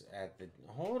Brothers at the...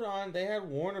 Hold on, they had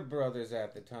Warner Brothers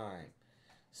at the time.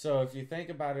 So if you think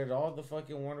about it, all the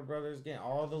fucking Warner Brothers game,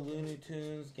 all the Looney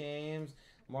Tunes games,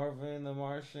 Marvin the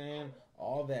Martian,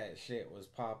 all that shit was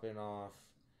popping off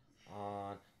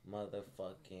on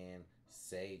motherfucking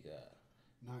Sega.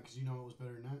 Nah, because you know what was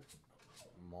better than that?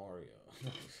 Mario.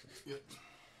 Yep.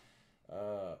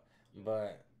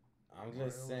 But I'm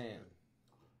just saying.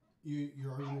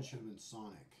 Your argument should have been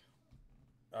Sonic.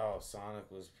 Oh,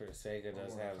 Sonic was pretty. Sega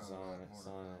does have Sonic.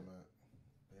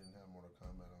 They didn't have Mortal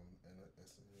Kombat on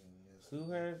SNES.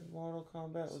 Who had Mortal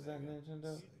Kombat? Was that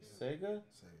Nintendo? Sega?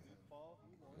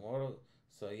 Mortal.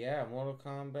 So yeah, Mortal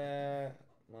Kombat.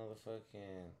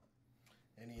 Motherfucking.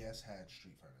 NES had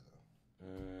Street Fighter though.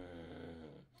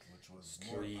 Which was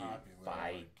Street more popular.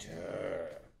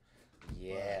 Fighter.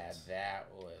 Yeah, that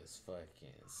was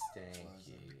fucking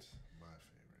stinky. Wasn't my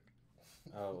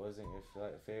favorite. Oh, wasn't your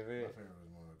favorite? My favorite was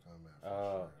Mortal Kombat.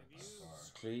 Oh, Sure.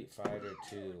 Street Fighter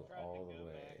 2 all the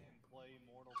way. Play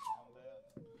Mortal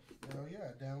Kombat. Hell yeah,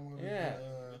 I downloaded. Yeah.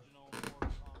 Original Mortal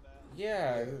Kombat.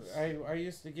 Yeah, Yes. I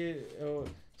used to get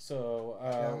so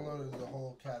Downloaded the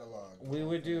whole catalog. we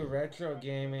would do retro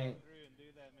gaming. Through and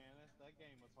do that, man. That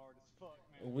game was hard as fuck,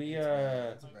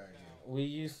 man. It's a bad game. We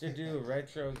used to do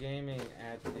retro gaming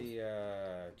at the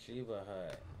Chiba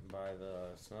Hut by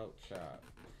the smoke shop,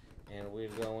 and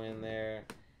we'd go in there,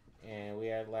 and we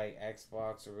had like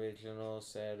Xbox original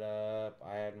set up.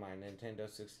 I had my Nintendo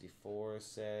 64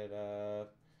 set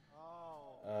up.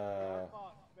 Oh,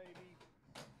 Xbox, baby.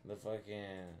 The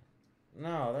fucking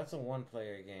no, that's a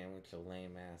one-player game with your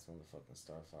lame ass motherfucking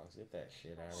Star Fox. Get that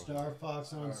shit out of here. Star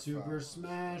Fox on Super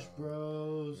Smash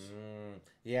Bros.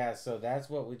 Yeah, so that's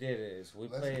what we did. Is we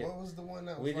played. What was the one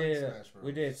that was We like did. Smash Bros?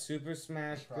 We did Super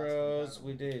Smash Bros.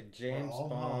 We did James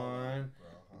Bond.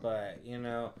 But you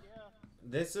know,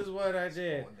 this is what I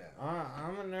did.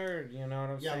 I'm a nerd. You know what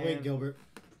I'm saying? Yeah, wait, Gilbert.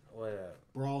 What up?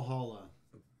 Brawlhalla.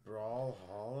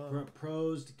 Brawlhalla?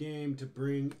 Proposed game to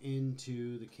bring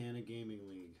into the Kanna Gaming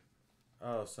League.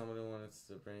 Oh, somebody wants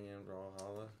to bring in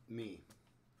Brawlhalla? Me.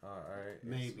 Alright.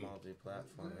 Maybe. It's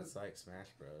multi-platform. It's like Smash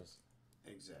Bros.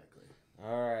 Exactly.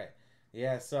 Alright.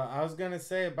 Yeah, so I was going to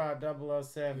say about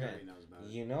 007. He already knows about it.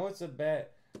 You know it's a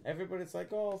bet. Everybody's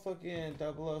like, oh, fucking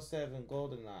 007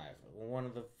 GoldenEye. One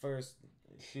of the first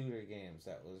shooter games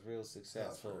that was real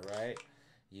successful, right?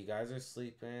 You guys are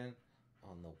sleeping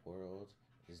on The World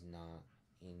Is Not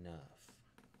Enough.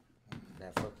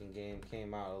 That fucking game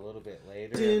came out a little bit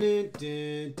later. The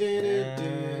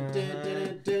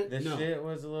shit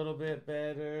was a little bit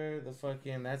better. The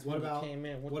fucking that's when it came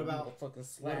in with the fucking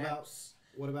slaps.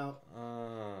 What about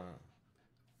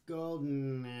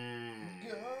GoldenEye?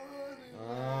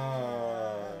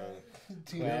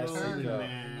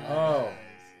 Oh,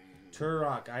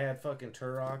 Turok. I had fucking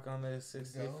Turok on the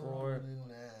 64.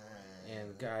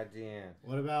 And goddamn.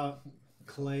 What about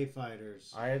Clay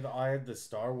Fighters? I had the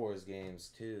Star Wars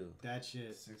games too. That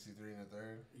shit. 63 and a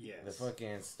third. Yes. The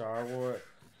fucking Star Wars.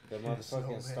 The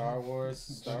motherfucking Star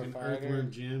Wars Starfighter.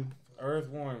 Earthworm Jim.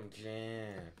 Earthworm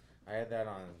Jim. I had that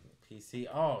on PC.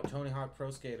 Oh, Tony Hawk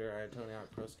Pro Skater. I had Tony Hawk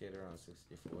Pro Skater on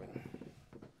 64.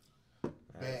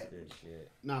 That's good shit.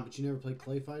 Nah, but you never played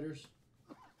Clay Fighters?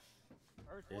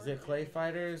 Is it Clay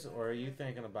Fighters or are you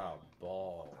thinking about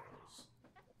balls?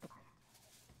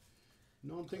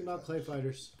 No, I'm thinking about Clay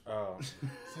Fighters. Oh.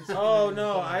 Oh,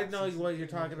 no. I know what you're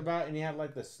talking about. And you had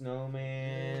like the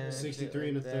snowman. 63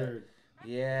 and a third.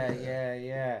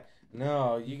 Yeah.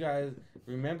 No, you guys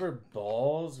remember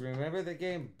Balls? Remember the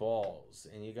game Balls?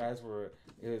 And you guys were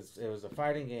it was a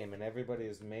fighting game and everybody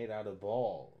was made out of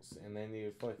balls. And then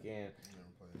you fucking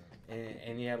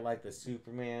and you had like the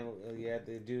Superman, you had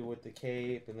the dude with the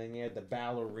cape, and then you had the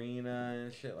ballerina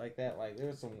and shit like that. Like there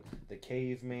was the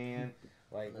caveman,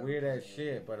 like weird ass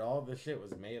shit, but all the shit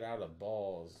was made out of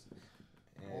balls.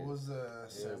 And what was the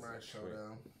Samurai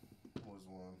Showdown? Was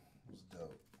one was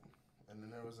dope, and then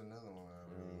there was another one I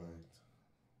really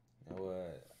liked.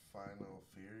 What? Final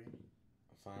Fury.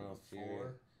 Final Fury.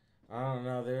 4. I don't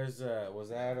know. There's was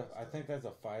that? I think that's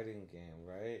a fighting game,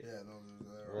 right? Yeah, no, there's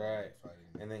that. Right.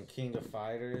 Fighting And then King of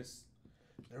Fighters.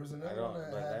 there was another one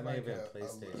that but had that may like have been a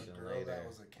PlayStation girl later. that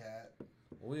was a cat.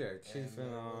 We are chiefing there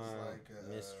was on like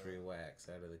mystery wax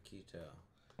out of the keto.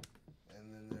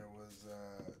 And then there was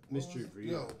Mystery for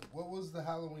you. what was the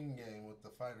Halloween game with the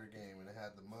fighter game and it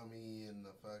had the mummy and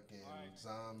the fucking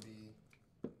zombie?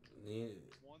 1:30.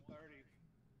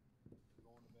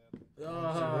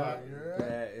 Oh, You're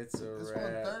at? it's a It's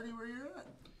wrap. 1:30 where you're at.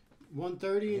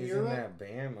 1:30 and He's you're in up? that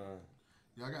Bama.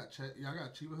 Y'all got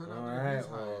Chiba Hood out All there? right, He's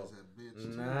high well, as that bitch. too.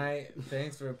 Night.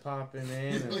 Thanks for popping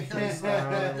in and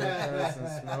freestyling with us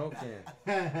and smoking.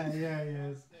 Yeah, he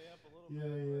is. Stay up a little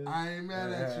Yeah, bit, he is. I ain't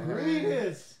mad at you, man.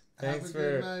 Greetus. Thanks Have a for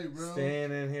good night, bro.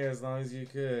 staying in here as long as you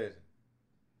could.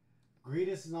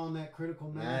 Greetus is on that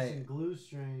critical mass Night. and glue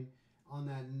strain on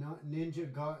that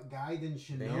Ninja Gaiden Bama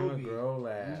Shinobi. Grow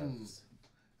Labs.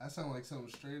 That sounds like something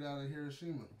straight out of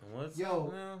Hiroshima. What's Yo,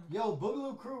 up now? Yo,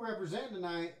 Boogaloo Crew representing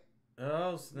tonight.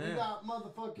 Oh, We snap. got This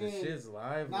motherfucking. shit's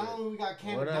live. Not only we got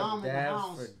Kanna What up, Dom in the Dabs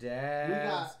house, for Dabs? we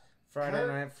got Friday Kurt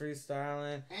night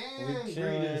freestyling. and We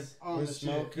chilling. Greetus on We're the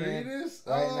smoking. shit. Greatest?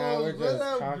 Right now we're what just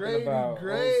up, talking Grady about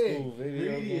Gray? old school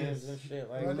video Greedy games is- and shit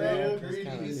like What that. up, Just Greedy?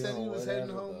 kinda He said he doing was heading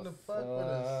whatever home the to fuck with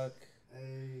us.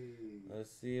 Hey.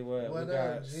 Let's see what What we got.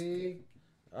 up, G?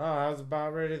 Oh, I was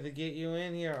about ready to get you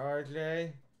in here,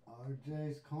 RJ.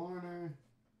 RJ's Corner.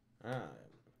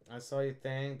 I saw your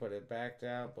thing, but it backed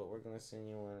out. But we're gonna send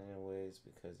you one anyways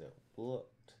because it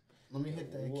looked. Let me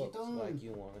hit that looks Keaton. like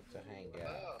you wanted to hang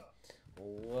out.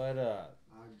 What up?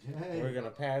 RJ. We're gonna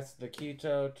pass the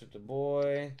keto to the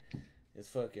boy. It's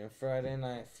fucking Friday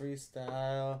night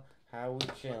freestyle. How we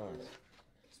chilling?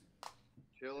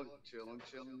 Chilling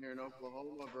here in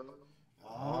Oklahoma, bro.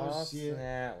 Oh, shit.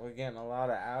 Snap! We're getting a lot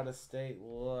of out of state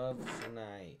love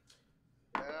tonight.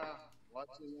 Yeah,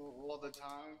 watching all the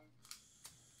time.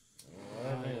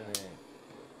 Loving it.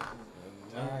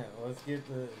 Alright, let's get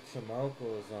the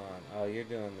Chimokos on. Oh, you're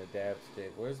doing the dab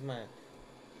stick. Where's the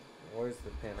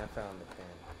pin? I found the pin.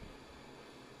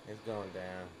 It's going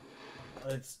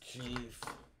down. It's Chief.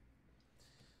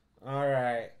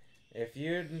 Alright. If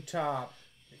you're the top,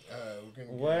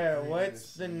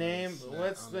 what's the name?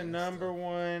 What's the number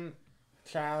one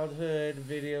childhood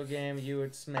video game you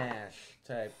would smash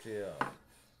type deal?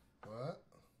 What?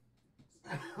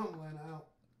 Went out.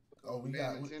 Oh, we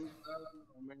got.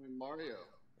 Mario.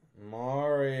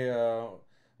 Mario.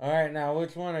 Alright, now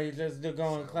which one? Are you just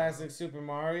going classic Super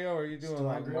Mario or are you doing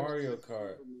like Mario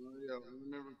Kart? Mario. I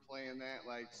remember playing that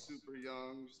like super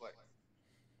young, just like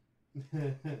Yeah,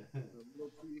 a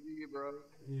little TV, bro.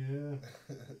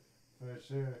 for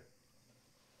sure.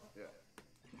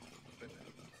 Yeah.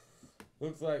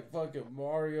 Looks like fucking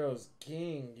Mario's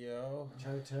king, yo. I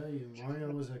try to tell you,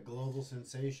 Mario was a global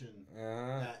sensation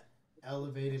Uh-huh. that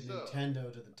elevated So-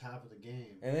 Nintendo to the top of the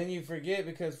game. And then you forget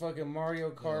because fucking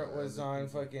Mario Kart Yeah, was other on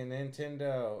people. fucking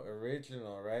Nintendo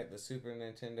original, right? The Super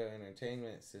Nintendo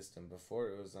Entertainment System before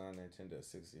it was on Nintendo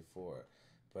 64.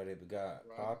 But it got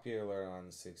Right. popular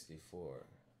on 64.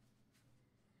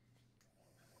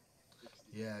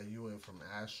 Yeah, you went from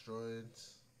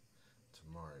asteroids to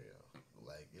Mario.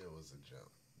 Like, it was a jump.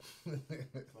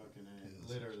 Fucking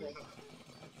A, literally.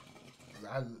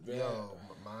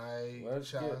 My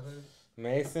Let's get- childhood.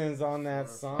 Mason's on that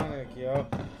Sonic, yo.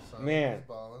 Sonic Man. was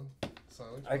ballin'.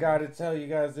 Sonic's I gotta tell you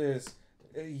guys this.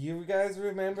 You guys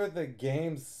remember the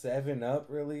game 7-Up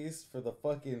release for the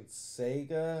fucking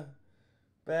Sega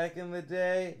back in the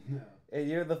day? No. And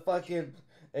you're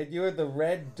the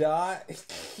red dot.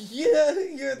 Yeah,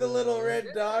 you're the little red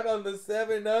dot on the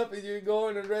 7-Up and you're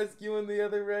going and rescuing the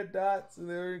other red dots and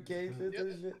they're in cages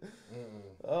and shit.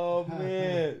 Oh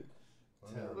man.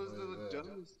 That was the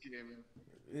dumbest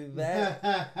game.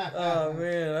 That oh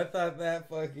man, I thought that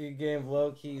fucking game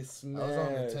low key smashed.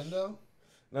 That was on Nintendo?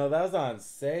 No, that was on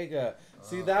Sega.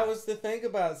 See, that was the thing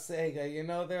about Sega. You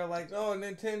know, they're like, oh,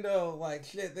 Nintendo, like,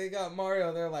 shit, they got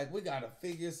Mario. They're like, we gotta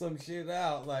figure some shit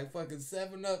out. Like, fucking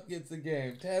 7-Up gets a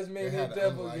game. Tasmanian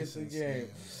Devil gets a game.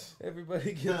 Games.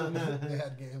 Everybody gets a They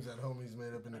had games that homies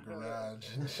made up in the garage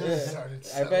and Yeah. just started I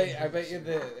selling bet you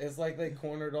shit. it's like they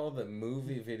cornered all the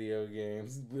movie video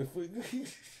games.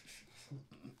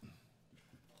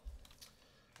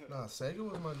 Nah, Sega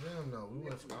was my jam though.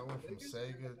 I went from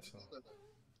Sega to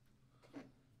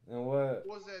And what?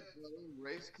 What was that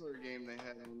race car game they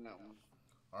had on that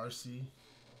one? RC.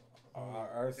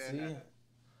 RC?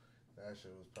 That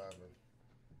shit was popping.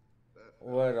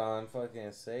 What, on fucking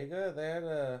Sega? They had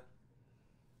a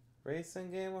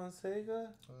racing game on Sega?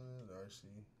 RC.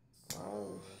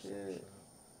 Oh, shit.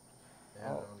 They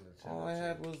had it on Nintendo All I too.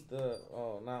 had was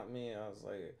not me. I was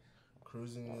like,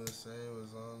 Cruising USA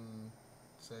was on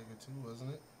Sega too,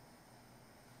 wasn't it?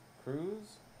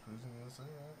 Cruise? Cruising USA,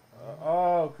 right?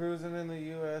 Oh, Cruising in the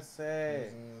USA.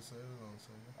 Cruising USA was on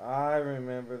Sega. I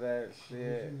remember that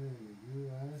shit.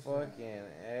 US. Fucking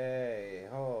A.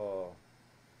 Oh.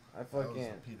 I That was fucking.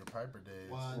 the Peter Piper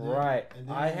days. Wow. And then- Right. and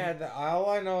then- I had the. All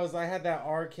I know is I had that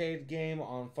arcade game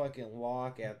on fucking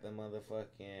lock at the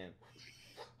motherfucking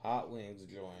Hot Wings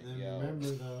joint, And yo.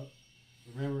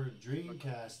 remember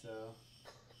Dreamcast though.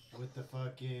 with the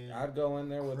fucking. I'd go in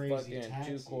there with Crazy fucking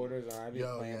Taxi. 2 quarters and I'd be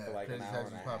Yo, playing yeah, for like an Crazy hour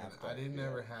Taxi's and a popping. half. I didn't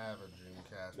never have a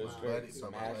Dreamcast. Just My buddy,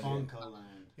 straight my smash buddy. it. Funko Land.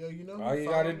 Yo, you know who All you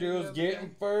gotta followed me do the is other get day?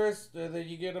 him first, and then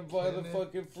you get a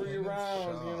motherfucking free Kenneth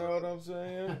rounds. You Shaw. know what I'm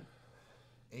saying?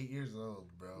 8 years old,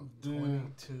 bro. Dude.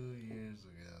 22 years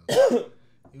ago.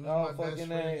 He was Oh, my best fucking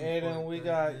friend A, Aiden, before we third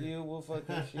got grade. you. We'll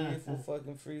fucking chief. We'll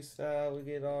fucking freestyle. We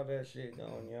get all that shit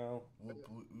going, yo. We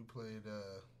played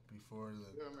before the.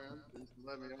 Yeah, man. Just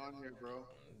let me on here, bro.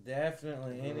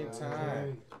 Definitely,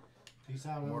 anytime. Peace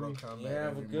out, Mortal Mortal. Kombat. You have a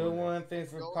every good morning. one.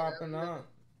 Thanks for Yo, popping every- on.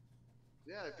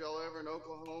 Yeah, if y'all ever in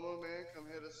Oklahoma, man, come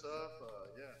hit us up.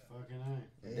 Yeah. Fucking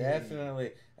A. Hey.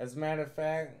 Definitely. As a matter of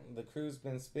fact, the crew's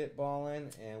been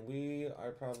spitballing, and we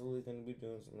are probably going to be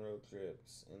doing some road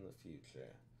trips in the future.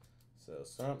 So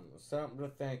something to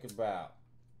think about.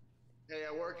 Hey,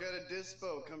 I work at a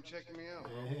dispo. Come check me out.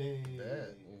 Hey.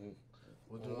 Bet.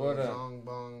 We'll do What a a- Zong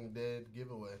Bong Dead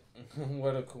giveaway.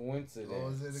 What a coincidence. What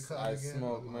was it called I again?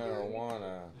 smoke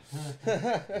marijuana.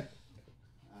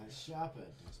 I shop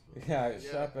at this place. Yeah, I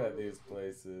shop at these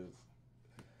places.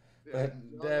 Yeah, But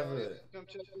y'all, definitely. come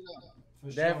check it out.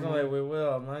 For sure, Definitely, man. we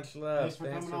will. Much love. Thanks for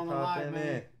coming on the popping live,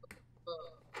 man. in.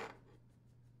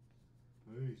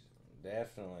 Peace.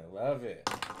 Definitely. Love it.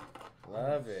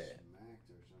 Love it. Smacked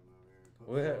or something over here. Put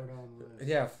We- Florida on the list.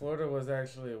 Yeah, Florida was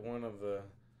actually one of the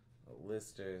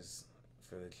listers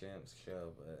for the Champs show,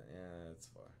 but yeah, it's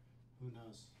far. Who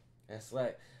knows? That's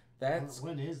like, that's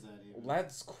When is that even?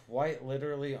 that's quite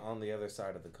literally on the other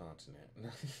side of the continent.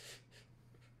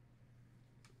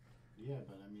 Yeah,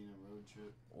 but I mean a road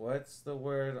trip. What's the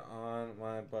word on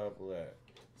my bubbler?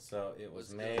 So it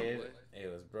was What's good, made, boy? it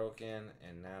was broken,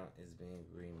 and now it's being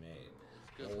remade.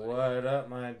 It's good, buddy. What up,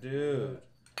 my dude?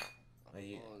 Are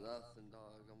you? Oh, nothing, dog.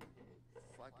 I'm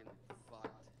fucking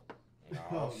fucked.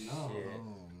 Oh, Oh, no. shit.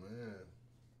 Oh man.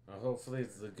 Hopefully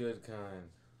it's the good kind.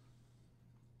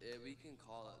 Yeah, we can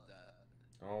call it that.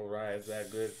 All right, it's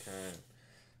that good kind.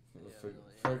 Yeah, For, no,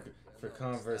 for, yeah. for No, it's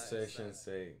conversation's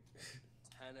that. sake.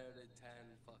 10 out of 10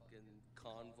 fucking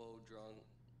convo drunk.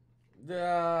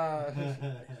 Ah.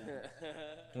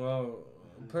 Well,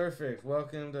 perfect.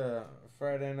 Welcome to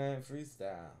Friday Night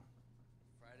Freestyle.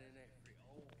 Friday night free.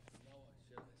 Oh, no, I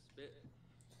should have spit.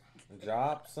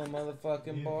 Drop some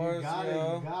motherfucking If bars, you got it,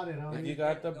 yo. you got it, homie. If you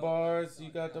got the bars, you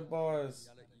got the bars.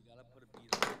 You gotta put a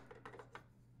beat on it.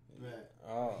 Bet.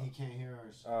 Oh, He can't hear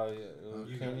ours. oh yeah.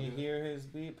 You Can gotta you do it. hear his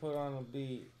beat? Put on a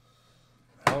beat.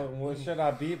 Oh, well, should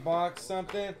I beatbox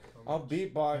something? I'll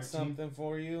beatbox 13? something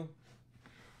for you.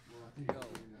 Well, I think Yo.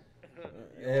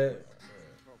 Yeah.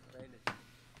 Bro, play it.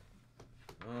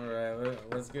 All right,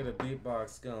 let's get a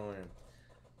beatbox going.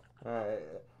 All right.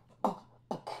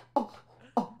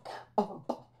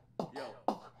 Yo.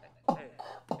 Hey,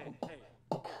 hey, hey.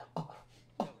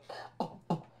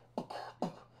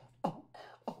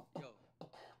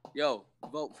 Yo,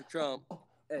 vote for Trump.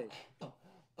 Hey.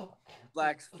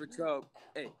 Blacks for Trump.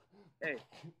 Hey. Hey.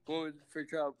 Women for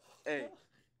Trump. Hey.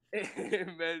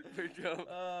 Men for Trump.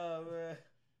 Oh man.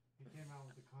 he came out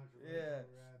with the controversial Yeah. rap.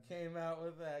 Came out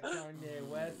with that Kanye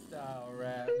West style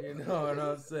rap. You know what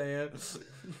I'm saying?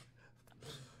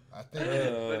 I think.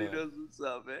 Everybody knows what's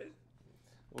up, man.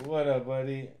 What up,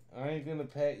 buddy? I ain't gonna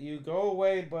pet you. Go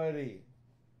away, buddy.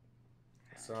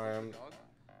 Sorry, I'm. Dog?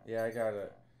 Yeah, I gotta.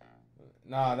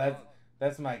 Nah,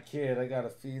 that's my kid. I gotta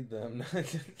feed them. Out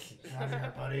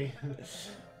here, buddy.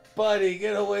 Buddy,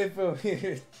 get away from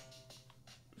here.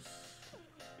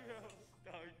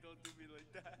 Don't do me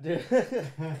like that.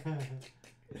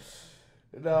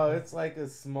 No, it's like a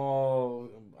small.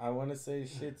 I want to say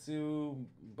Shih Tzu,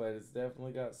 but it's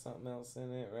definitely got something else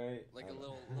in it, right? Like I a don't-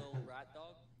 little rat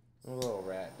dog. a little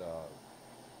rat dog.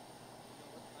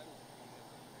 What time is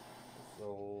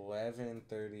it?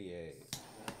 It's 11:38.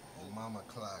 Mama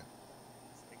clock.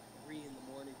 It's like 3 in the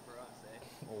morning for us, eh?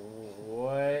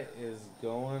 What is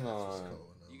going That's what's on? going on.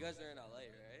 You guys are in LA,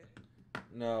 right?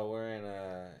 No, we're in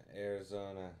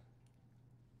Arizona.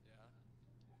 Yeah.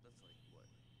 That's like what?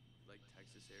 Like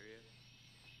Texas area?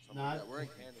 Something Nah, like that. We're in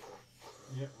Canada.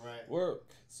 Yeah, right.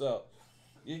 So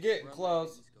you're getting We're on, like,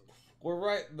 close. the East Coast. We're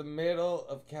right in the middle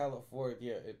of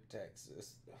California in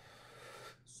Texas.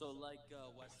 So like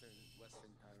Western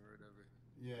time or whatever.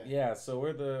 Yeah. Yeah, so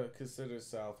we're considered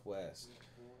Southwest.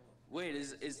 Wait,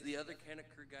 is the other Kanna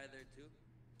crew guy there too?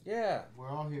 Yeah, We're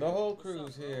all here. the whole What's crew's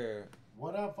up, bro? here.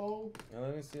 What up, fool? Now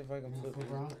let me see if I can flip Flip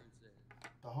it. around. Birds there.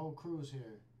 The whole crew's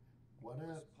here. What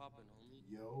What's up? poppin', homie?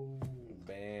 Yo.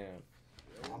 Bam,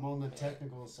 I'm on the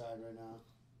technical side right now.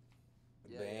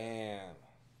 Yeah, bam.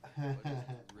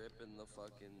 Ripping the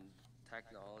fucking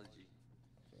technology.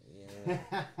 Yeah,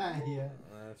 yeah.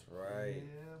 that's right.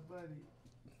 Yeah, buddy.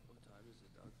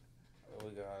 We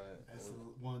got it. That's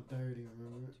 1:30.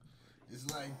 Remember? It's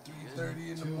like 3:30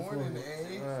 in the morning,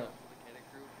 eh?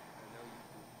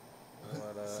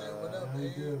 Say what up, How you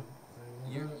eh? do?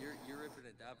 You're ripping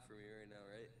a dab for me right now,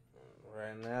 right?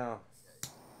 Right now.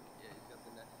 Yeah, you got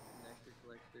the nectar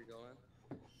collector going.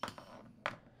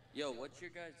 Yo, what's your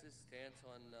guys' stance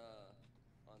on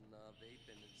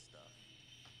vaping and stuff?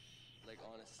 Like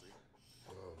honestly.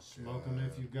 Smoke them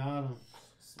if you got them.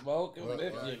 Smoke 'em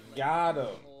if Like- you got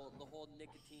 'em. The whole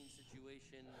nicotine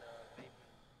situation,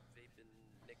 vaping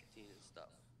nicotine and stuff.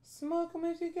 Smoke 'em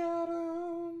if you got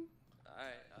 'em.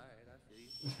 Alright, I feel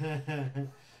you.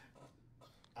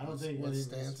 I don't think what any of us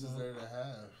stance is smoke. there to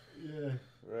have? Yeah.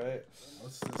 Right.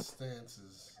 What's the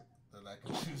stances that I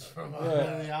can choose from?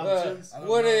 The options?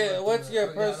 What's your I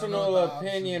don't know personal what the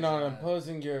opinion on options are.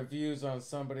 imposing your views on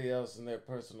somebody else and their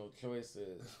personal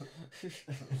choices? We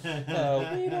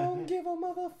don't give a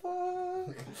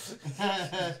motherfuck.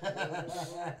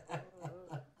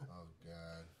 Oh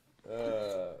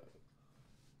God.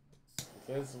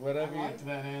 It's whatever I you. liked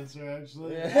that answer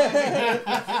actually.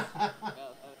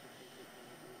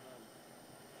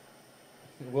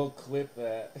 We'll clip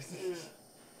that.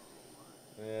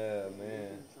 Yeah,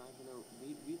 man.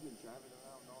 We've been driving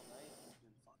around all night. We've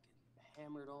been fucking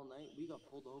hammered all night. We got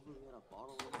pulled over. We had a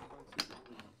bottle in the front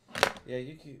seat. Yeah,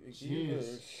 you keep.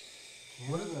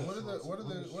 What are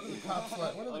the cops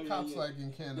like? What are the cops like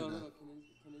in Canada? No.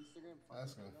 Can Instagram fuck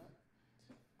Ask him. that?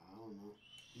 I don't know.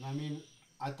 I mean,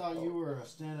 I thought you were a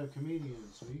stand-up comedian,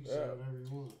 so you can say whatever you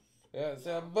want. Yeah,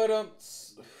 so, but What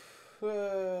do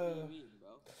you mean, bro?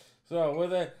 So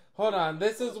with it, hold on.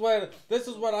 This is what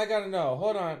I gotta know.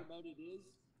 Hold on. About it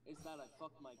is that I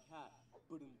fucked my cat.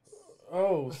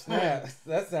 Oh snap!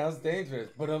 That sounds dangerous.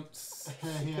 But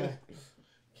Yeah.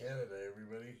 Canada,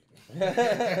 everybody.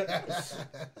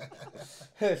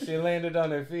 She landed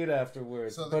on her feet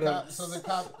afterwards. So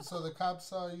the cop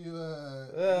saw you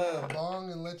a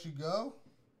bong and let you go.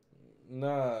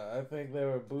 Nah, I think they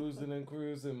were boozing and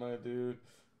cruising, my dude.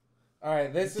 All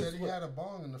right, this He is said he had a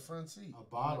bong in the front seat. A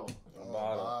bottle. A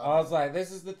bottle. I was like,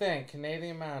 this is the thing.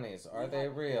 Canadian Mounties, are they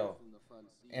real?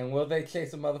 And will they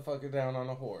chase a motherfucker down on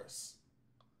a horse?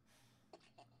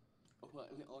 What,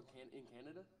 in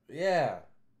Canada? Yeah.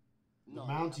 No, Mounties.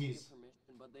 they have to get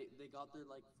permission, but they got their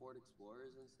like Ford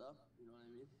Explorers and stuff. You know what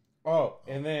I mean? Oh,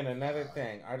 and then another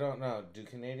thing. I don't know. Do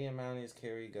Canadian Mounties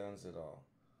carry guns at all?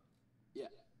 Yeah.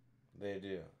 They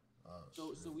do.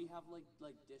 So we have like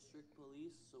district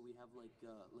police. So we have like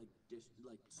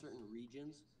certain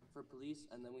regions for police,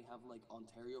 and then we have like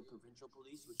Ontario Provincial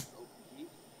Police, which is OPP,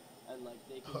 and like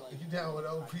they can like. You down with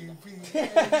OPP? Hey,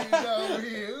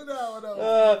 you down with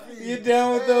OPP? You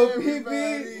down with OPP?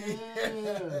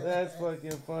 Everybody. That's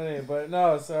fucking funny. But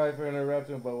no, sorry for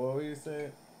interrupting. But what were you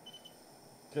saying?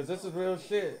 Cause this is real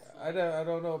shit. I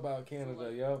don't know about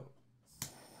Canada, yo.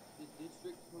 The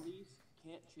district police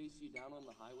can't chase you down on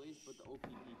the highways, but the OPP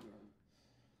can.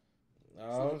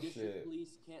 Oh So the district shit.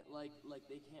 police can't like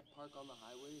they can't park on the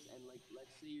highways, and like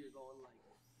let's say you're going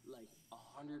like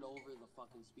 100 over the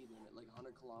fucking speed limit, like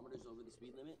 100 kilometers over the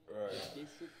speed limit. Right. The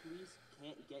district police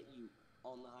can't get you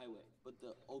on the highway, but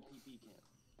the OPP can.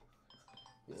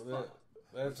 It's Well, fucked.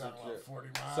 that's We're talking legit. about 40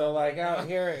 miles. So like out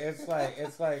here, it's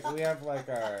like we have like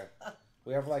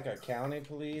our county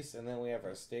police, and then we have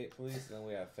our state police, and then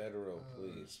we have federal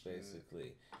police,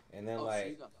 basically. And then So like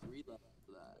you got 3 left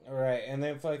for that. right, and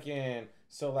then fucking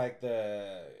so like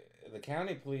the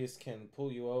county police can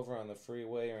pull you over on the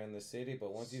freeway or in the city,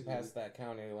 but once you pass that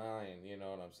county line, you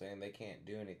know what I'm saying, they can't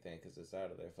do anything because it's out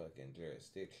of their fucking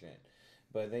jurisdiction.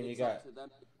 But then you It's got up to them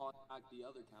to contact the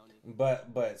other county.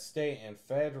 but state and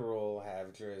federal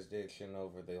have jurisdiction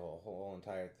over the whole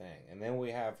entire thing, and then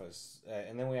we have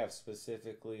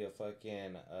specifically a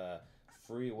fucking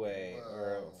freeway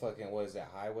or fucking what is that,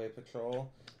 highway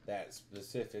patrol that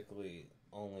specifically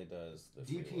only does the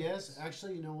DPS. freeways.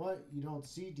 Actually, you know what? You don't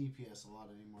see DPS a lot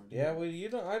anymore. Do Yeah, you? well, you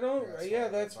don't. I don't. Yeah,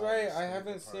 That's that's why right. it's I State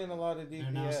haven't seen a Department. lot of DPS.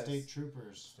 They're now state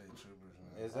troopers. State troopers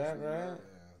now. Is that right? Yeah,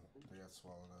 they got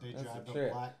swallowed up. They That's drive the the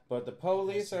trick. black. But the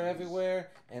police are SUVs.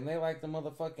 everywhere, and they like to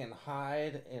motherfucking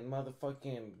hide in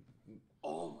motherfucking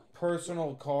Oh my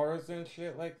personal cars and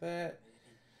shit like that.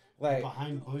 Like,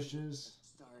 Behind bushes.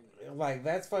 Sorry. like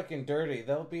that's fucking dirty.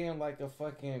 They'll be in like a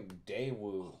fucking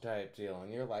Daewoo type deal,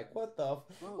 and you're like, what the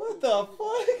They fuck?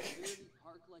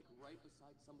 park like right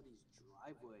beside somebody's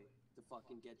driveway to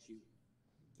fucking get you.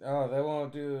 Oh, they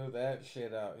won't do that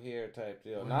shit out here type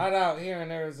deal. We're Not out here in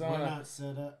We're Arizona. not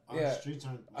set up. Our Yeah. streets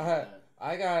aren't like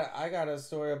that. I got a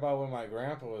story about when my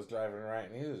grandpa was driving right,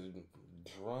 and he was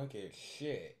drunk as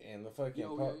shit, and the fucking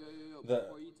Yo. the-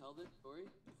 Before you tell this story,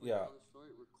 Yeah.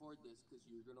 record this because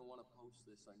you're gonna want to post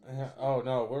this on your. Oh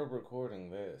no, we're recording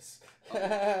this.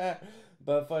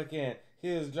 But fucking,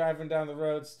 he was driving down the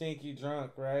road stinky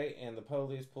drunk, right? And the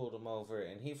police pulled him over,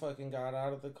 and he fucking got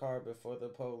out of the car before the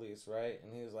police, right?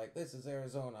 And he was like, "This is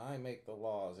Arizona, I make the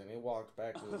laws." And he walked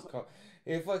back to his car.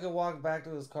 He fucking walked back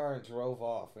to his car and drove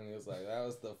off. And he was like, "That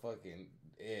was the fucking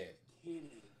it."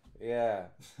 Kidding. Yeah.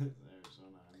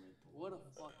 Arizona, I make the What a laws.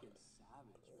 fucking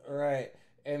savage. Man. Right.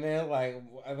 And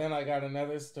then I got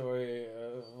another story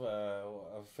of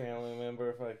a family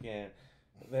member fucking.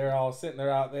 They're all sitting there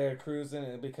out there cruising,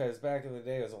 and because back in the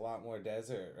day it was a lot more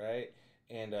desert, right?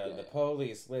 And the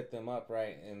police lit them up,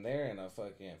 right? And they're in a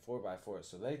fucking 4x4,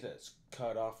 so they just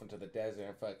cut off into the desert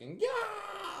and fucking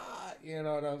you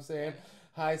know what I'm saying?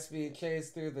 High speed chase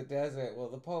through the desert. Well,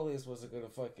 the police wasn't gonna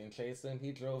fucking chase them.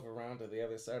 He drove around to the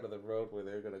other side of the road where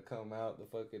they're gonna come out. The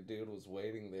fucking dude was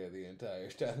waiting there the entire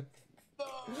time.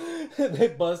 They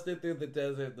busted through the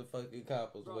desert. The fucking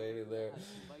cop was waiting there.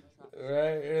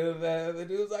 Right? And the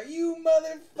dude was like, "You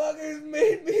motherfuckers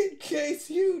made me chase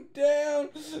you down."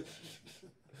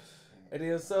 And he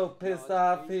was so pissed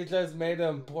off, he just made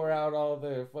them pour out all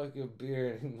their fucking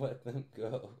beer and let them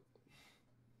go.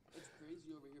 It's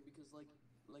crazy over here because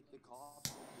like the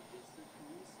cops, the district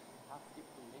police have to get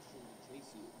permission to chase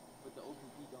you, but the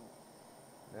OPP don't.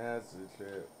 That's the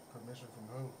trip. Permission from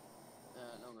who?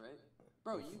 No, right?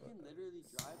 Bro, you can literally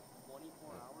drive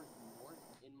 24 hours north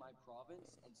in my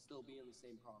province and still be in the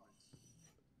same province.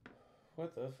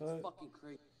 What the It's fuck? fucking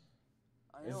crazy.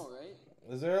 I know, right?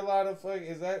 Is there a lot of fuck?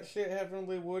 Is that shit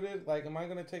heavily wooded? Like, am I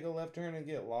gonna take a left turn and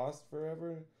get lost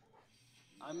forever?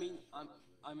 I mean,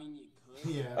 you could.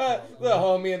 Yeah. The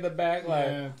homie in the back, like,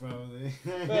 Yeah, probably.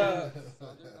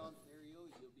 Southern Ontario,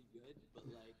 you'll be good, but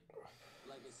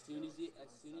like as soon as you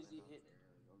hit.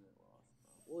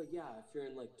 Well, yeah, if you're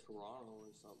in like Toronto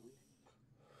or something.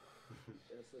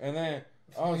 and then,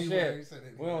 oh shit,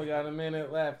 we only got a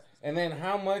minute left. And then,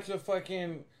 how much of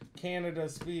fucking Canada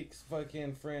speaks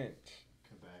fucking French?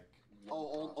 Quebec.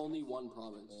 Oh, only one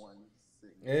province.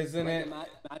 Isn't Like, it?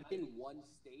 Imagine one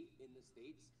state in the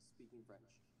States speaking French.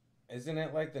 Isn't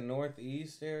it like the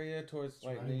northeast area towards It's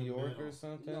like right New in the York middle. or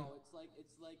something? No, it's like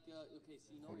okay,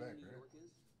 so you know where Quebec, New right? York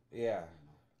is? Yeah.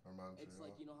 Or Montreal? It's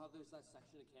like, you know how there's that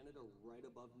section of Canada right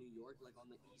above New York, like on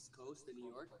the east coast of New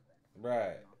York?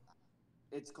 Right.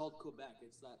 It's called Quebec.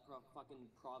 It's that fucking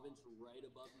province right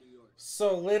above New York.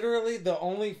 So literally, the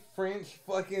only French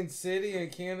fucking city in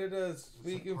Canada is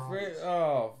speaking French.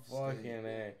 Oh fucking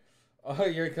a! Oh,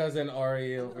 your cousin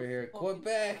Ari over here,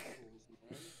 Quebec. Assholes,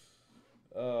 man.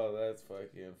 Oh, that's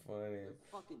fucking funny. They're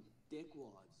fucking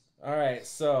dickwads. All right,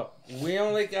 so we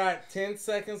only got 10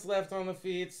 seconds left on the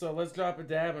feed, so let's drop a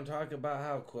dab and talk about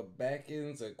how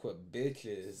Quebecans are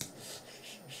Quebitches.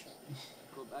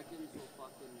 Quebecans will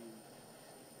fucking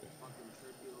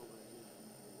trip you over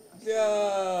anything.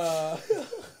 Yeah.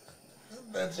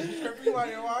 That's trippy while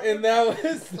you're walking. And that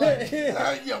was the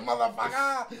You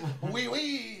motherfucker! Wee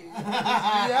wee!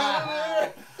 Yeah.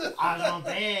 I don't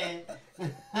think.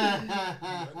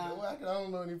 I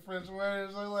don't know any French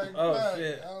words. I'm like, Oh, fuck,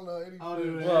 shit. I don't know any Oh, French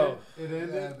dude, Well, it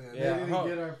ended. yeah, They didn't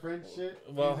get our French shit.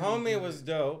 well, They didn't homie get was it.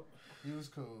 dope, He was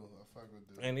cool. I fuck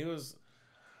with dude. and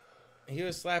he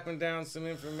was slapping down some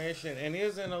information, and he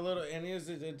was in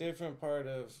a different part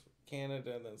of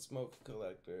Canada than Smoke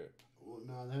Collector. Well,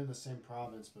 no, they're in the same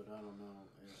province, but I don't know.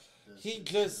 He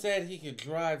just said he could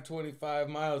drive 25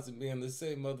 miles and be in the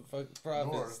same motherfucking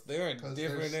province. North, They're in 'cause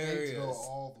different their states areas. go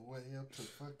all the way up to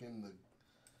fucking the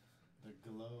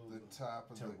globe the top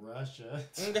of to the Russia.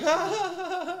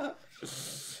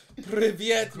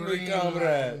 Привет, my Greenland.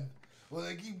 comrade. Well,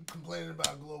 they keep complaining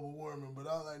about global warming, but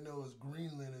all I know is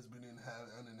Greenland has been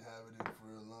uninhabited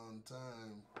for a long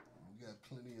time. We got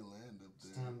plenty of land up It's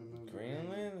there. time to move. to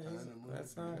Greenland? Time to move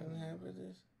That's to not Greenland.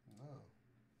 inhabited? No,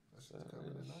 that's So just covered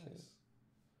in shit. ice.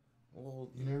 Well,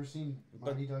 You never seen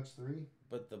Mighty Ducks 3?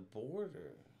 but the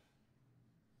border.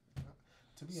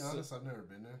 To be honest, I've never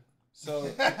been there. So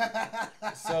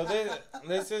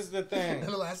this is the thing.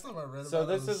 The last time I read So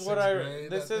about it this was is what sixth grade,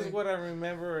 this I is think. what I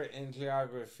remember in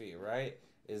geography, right?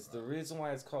 Is the reason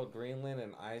why it's called Greenland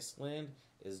and Iceland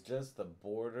is just the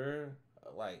border.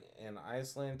 Like in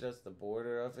Iceland, just the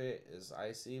border of it is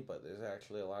icy, but there's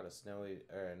actually a lot of snowy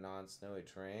or non-snowy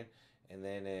terrain. And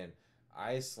then in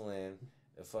Iceland,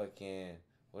 the fucking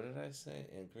what did I say?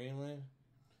 In Greenland?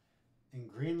 In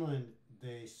Greenland,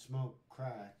 they smoke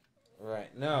crack.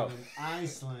 Right. No. And in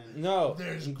Iceland, No.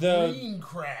 There's the green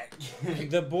crack.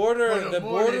 the border For the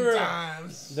morning border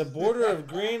times. the border of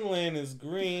Greenland is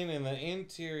green and the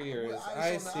interior is With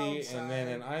ice on the icy, and then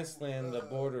in outside. Iceland the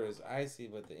border is icy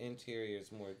but the interior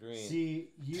is more green. see,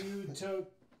 you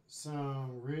took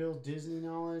some real Disney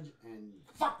knowledge and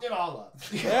fucked it all up.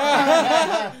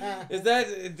 Is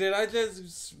that? Did I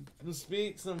just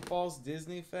speak some false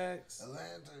Disney facts?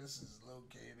 Atlantis is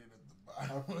located at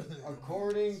the bottom of the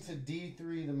According to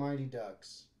D3, the Mighty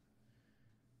Ducks,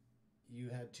 you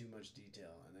had too much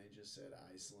detail, and they just said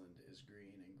Iceland is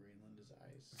green and Greenland is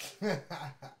ice.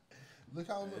 Look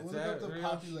that up the real?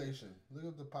 population. Look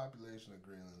up the population of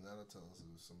Greenland. That'll tell us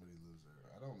if somebody lives there.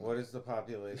 I don't know. What is the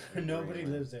population? of Nobody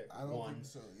Greenland? lives there. I don't One. think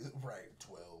so. Right,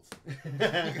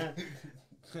 12.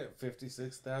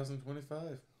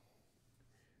 56,025.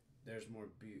 There's more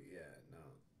yeah, no.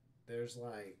 There's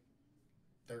like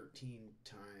 13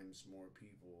 times more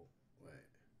people. Wait.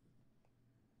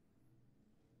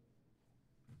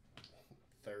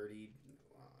 30.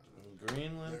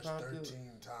 Greenland There's population.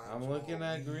 13 times. I'm looking more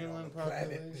at weed on Greenland the planet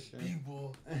than population.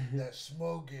 people that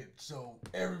smoke it, so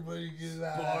everybody gets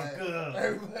Spark high. up.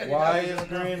 Everybody Why has is enough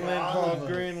Greenland for all called of us.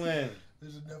 Greenland?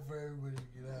 There's enough for everybody to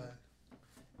get high.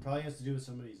 Probably has to do with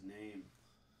somebody's name.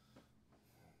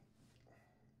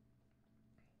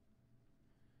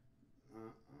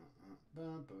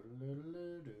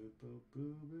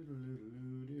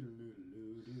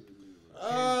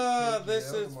 Oh,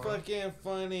 this KGL is tomorrow. fucking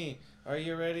funny. Are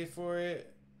you ready for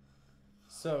it?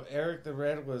 So Eric the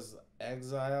Red was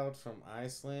exiled from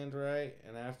Iceland, right?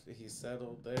 And after he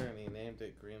settled there and he named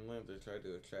it Greenland to try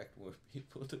to attract more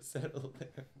people to settle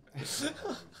there. Oh,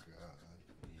 God.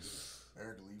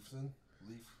 Eric Leifson?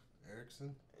 Leif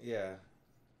Erikson? Yeah.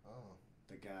 Oh,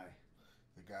 The guy.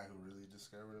 the guy who really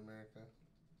discovered America?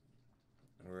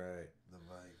 Right. The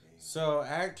Vikings. So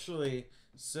actually,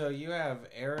 so you have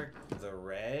Eric the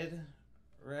Red,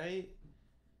 right?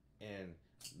 And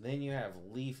then you have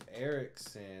Leif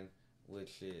Erikson,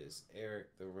 which is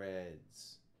Eric the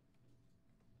Red's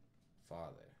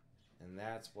father. And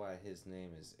that's why his name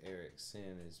is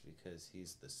Erikson, is because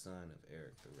he's the son of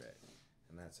Eric the Red.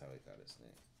 And that's how he got his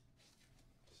name.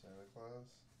 Santa Claus?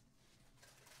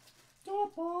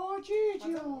 Topo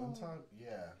One time,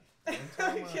 yeah. One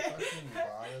time I fucking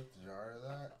bought a jar of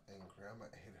that, and Grandma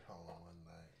ate it all in one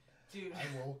night. Dude.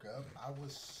 I woke up, I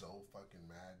was so fucking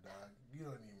mad, dog. You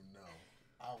don't even know.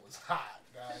 I was hot,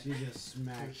 dog. She just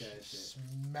smacked She that shit.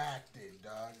 smacked it,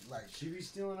 dog. Like, She be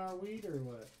stealing our weed or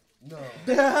what? no.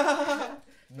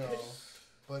 No.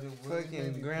 But it really Fucking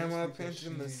made me grandma pissed because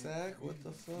pinching the she sack? What eat- the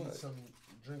eat fuck?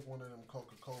 Drink one of them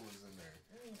Coca-Colas in there.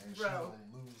 And she Bro.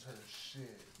 gonna lose her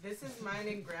shit. This is mine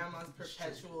and Grandma's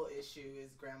perpetual issue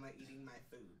is Grandma eating my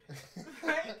food.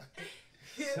 Right?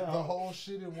 The whole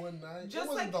shit in one night. Just It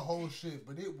wasn't like- the whole shit,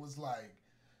 but it was like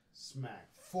Smack.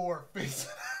 4 fifths of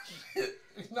that shit.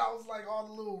 And I was like, all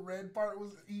the little red part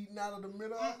was eaten out of the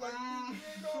middle. I was like, you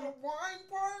ain't all the wine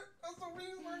part? That's the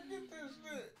reason I get this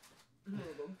shit.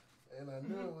 And I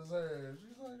knew it was her.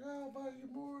 She's like, I'll buy you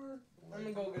more. I'm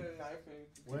gonna go get a knife and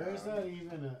Where is that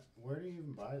even? Where do you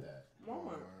even buy that?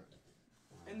 Walmart.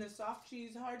 In the soft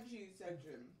cheese, hard cheese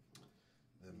section.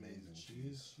 The amazing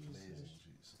Cheese, cheese. Amazing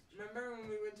cheese. Remember when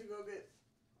we went to go get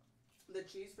the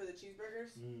cheese for the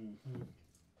cheeseburgers? Mm-hmm.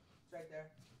 It's right there.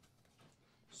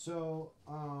 So,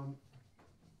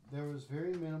 there was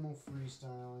very minimal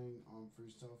freestyling on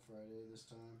Freestyle Friday this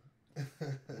time.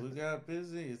 We got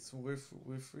busy. We're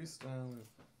freestyling.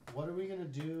 What are we gonna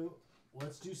do?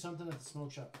 Let's do something at the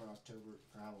smoke shop for October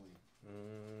for Halloween.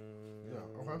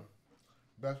 Yeah, okay.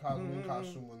 Best Halloween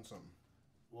costume wins something.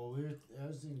 Well, I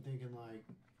was even thinking like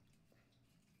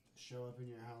show up in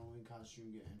your Halloween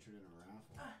costume, get entered in a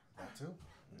raffle. That too.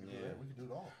 Yeah. We can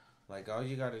do it all. Like, all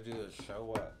you gotta do is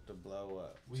show up to blow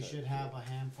up. We should have a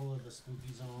handful of the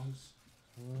spooky songs.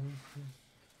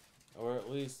 Or at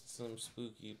least some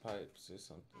spooky pipes or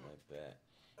something like that.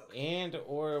 And,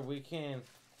 or we can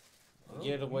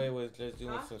get away with just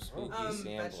doing some spooky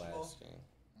vegetable. sandblasting.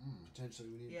 Potentially,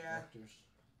 we need Yeah. vectors.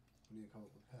 We need to come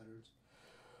up with patterns.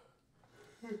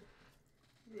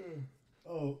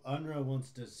 Oh, Unra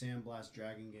wants to sandblast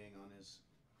Dragon Gang on his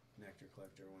Nectar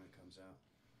Collector when it comes out.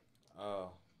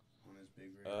 Oh. On his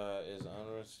big rig. Is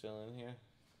Unra still in here?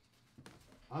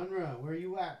 Unra, where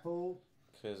you at, fool?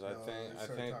 Because I think...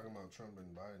 talking about Trump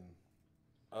and Biden.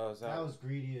 Oh, is That was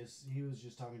Greediest. He was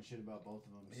just talking shit about both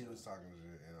of them. He was talking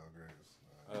shit in our graves.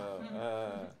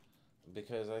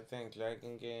 Because I think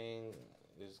Dragon Gang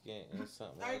is getting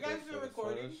something Are you like guys this still for the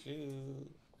recording? photo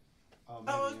shoot.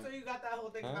 Oh, So you got that whole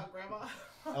thing Huh? about Grandma?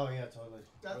 Oh yeah, totally.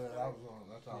 That's That was on.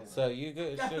 That's all. So you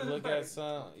should look at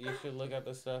you should look at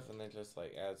the stuff and then just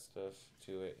like add stuff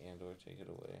to it and or take it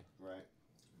away. Right.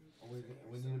 We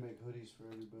need to make hoodies for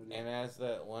everybody. And as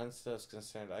that one stuff's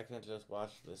concerned, I can just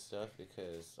wash this stuff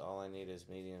because all I need is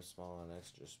medium, small, and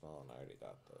extra small, and I already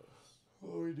got those.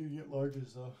 Oh, we do get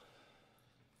larges though.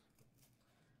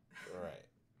 Right.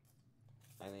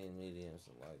 I need mediums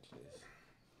and larges.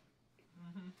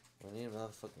 Mm-hmm. We need a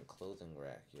motherfucking clothing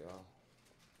rack, y'all.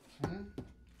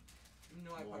 You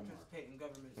know I participate in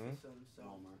government systems, so...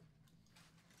 Walmart.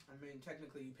 I mean,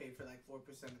 technically you paid for like 4%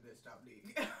 of this job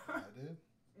league. I did?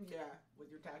 Yeah,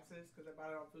 with your taxes, because I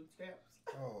bought it on food stamps.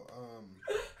 Oh,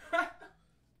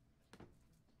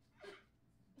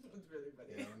 It's really funny.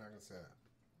 yeah, we're not gonna say that.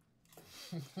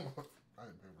 I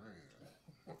didn't pay for any of that.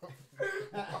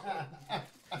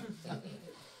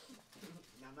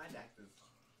 Not my taxes.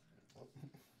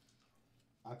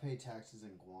 I pay taxes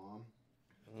in Guam.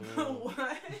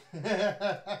 What?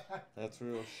 That's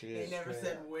real shit. They never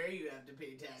said where you have to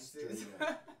pay taxes.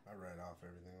 I write off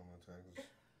everything on my taxes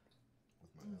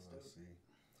with my LLC.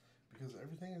 Because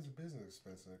everything is a business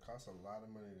expense and it costs a lot of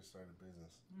money to start a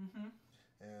business. Mm-hmm.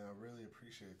 And I really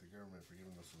appreciate the government for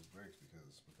giving us those breaks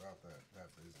because without that,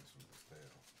 that business would have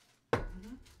failed.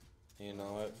 Mm-hmm. You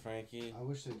know what, Frankie? I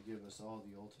wish they'd give us all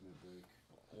the ultimate break.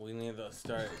 We need to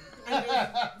start.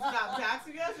 Stop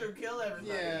taxing us or kill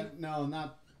everybody? Yeah, no,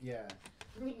 not, yeah.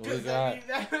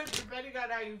 Depending on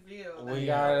how you feel. We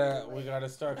gotta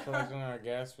start collecting our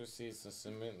gas receipts and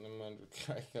submitting them under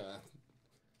Tricon.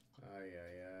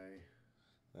 Aye.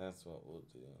 That's what we'll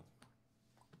do.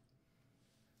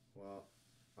 Well,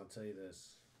 I'll tell you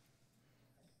this.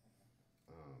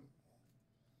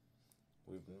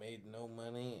 We've made no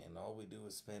money, and all we do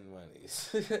is spend money.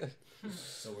 So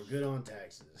we're good on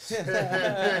taxes.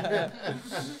 There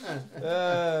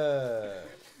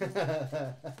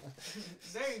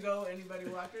you go, anybody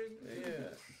watching?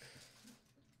 Yeah.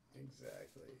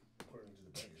 Exactly. According to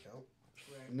the bank account.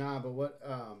 Right. Nah, but what,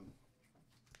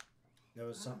 there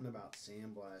was something about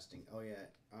sandblasting. Oh, yeah,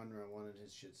 Unra wanted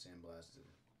his shit sandblasted.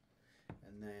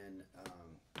 And then,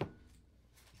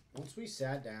 once we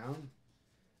sat down,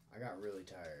 I got really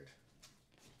tired.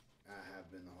 I have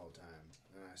been the whole time.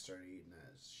 And I started eating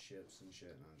chips and shit,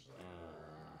 and I was like,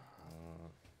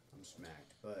 I'm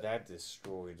smacked. But that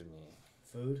destroyed me.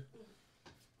 food,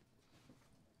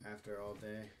 after all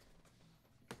day,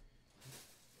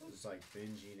 it's like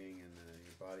binge eating, and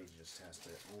your body just has to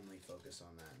only focus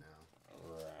on that now.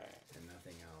 Right. And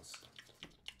nothing else.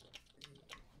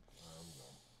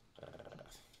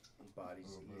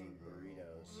 Body's eating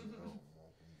burritos.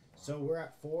 So we're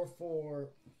at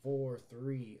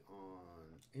 4443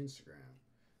 on Instagram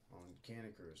on Kanna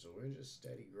Krew. So we're just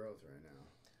steady growth right now.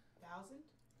 1,000?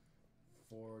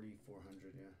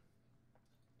 4,400, yeah.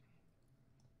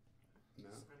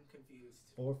 No. I'm confused.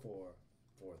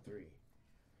 4443.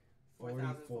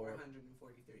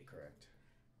 4,443. Correct.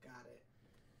 Got it.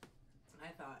 I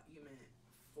thought you meant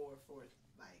 444.3,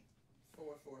 like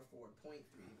 444.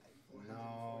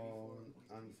 No,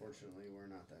 unfortunately, we're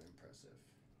not that impressive.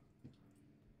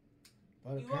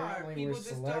 But You apparently are. People we're just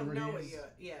celebrities. don't know it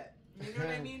yet. You know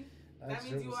what I mean? That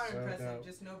means you are so impressive. dope.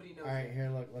 Just nobody knows. All right, it. here,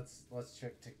 look. Let's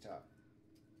check TikTok.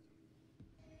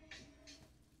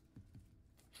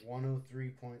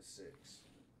 103.6.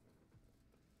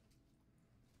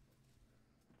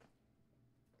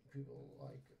 People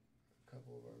like a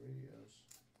couple of our videos.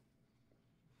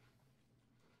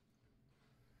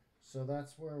 So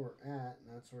that's where we're at, and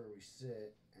that's where we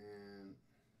sit, and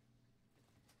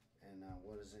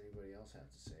what does anybody else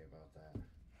have to say about that?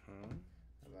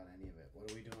 About any of it?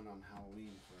 What are we doing on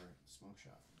Halloween for Smoke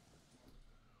Shop?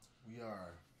 We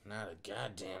are. Not a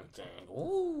goddamn thing.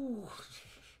 Ooh.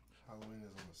 Halloween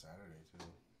is on a Saturday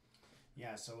too.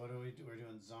 Yeah, so what do we do? We're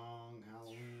doing Zong,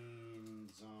 Halloween,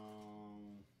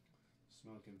 Zong,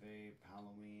 Smoke and Vape,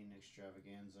 Halloween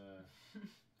extravaganza.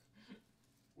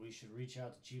 We should reach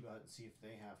out to Chiba and see if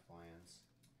they have plans.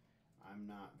 I'm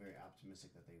not very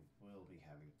optimistic that they will be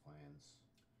having plans.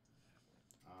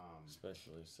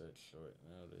 Especially such short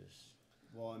notice.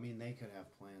 Well, I mean, they could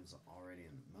have plans already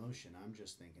in motion. I'm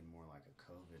just thinking more like a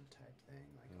COVID type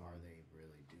thing. Like, are they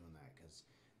really doing that? Because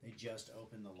they just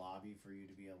opened the lobby for you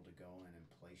to be able to go in and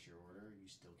place your order. You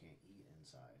still can't eat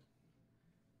inside.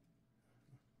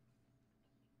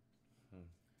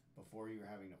 Before, you were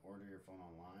having to order your phone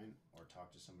online or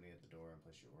talk to somebody at the door and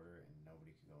place your order, and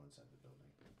nobody could go inside the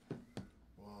building.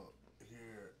 Well,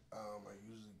 here, I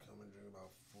usually come and drink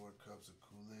about 4 cups of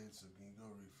Kool-Aid, so can you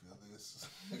go refill this?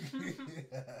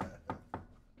 Yeah.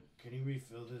 Can you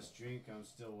refill this drink? I'm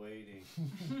still waiting.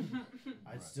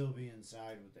 I'd still be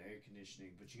inside with the air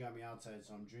conditioning, but you got me outside,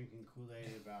 so I'm drinking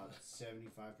Kool-Aid about 75%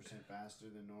 faster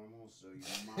than normal, so you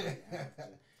might have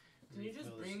to. Can you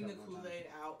just bring the Kool-Aid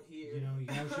out here? You know, you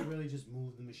guys should really just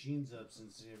move the machines up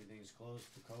since everything's closed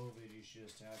for COVID. You should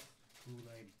just have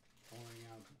Kool-Aid pouring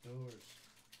out the doors.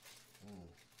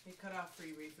 They cut off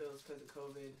free refills because of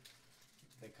COVID.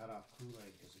 They cut off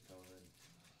Kool-Aid because of COVID.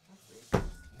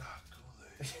 Not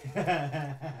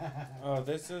Kool-Aid. Oh,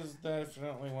 this is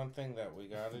definitely one thing that we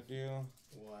gotta do.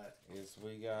 What? Is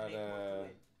we gotta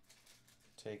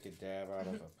take a dab out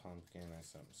of a pumpkin or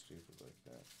something stupid like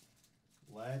that.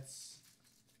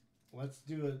 Let's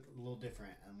do it a little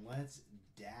different and let's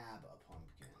dab a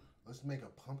pumpkin. Let's make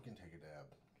a pumpkin take a dab.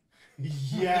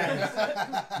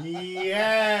 Yes!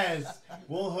 Yes!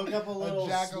 We'll hook up a little smoke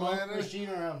jack-o'-lantern? machine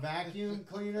or a vacuum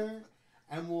cleaner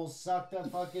and we'll suck the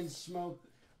fucking smoke.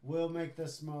 We'll make the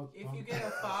smoke. If you get a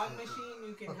fog machine,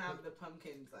 you can have the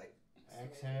pumpkins like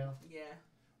exhale. Yeah.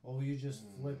 Well, you just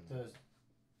flip the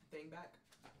Thing back.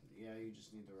 Yeah, you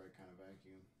just need the right kind of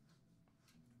vacuum.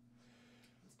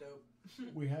 It's dope.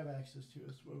 We have access to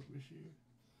a smoke machine.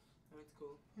 That's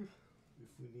cool. If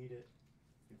we need it.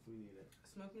 If we need it.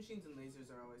 Smoke machines and lasers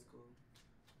are always cool.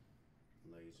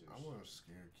 Lasers. I want to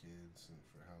scare kids and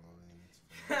for Halloween.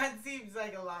 That seems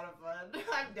like a lot of fun.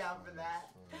 I'm down for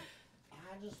that.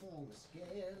 I just want to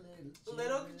scare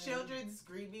Little children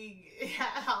screaming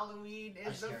at Halloween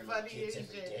is the funniest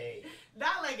every shit. day.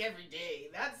 Not like every day.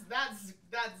 That's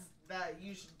that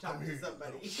you should talk Come to here, you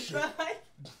somebody. little shit. But like,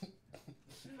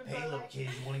 Hey, little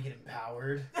kids, you want to get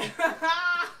empowered?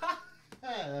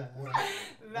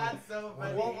 That's so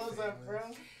funny. What was that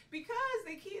from? Because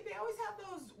they always have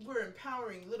those we're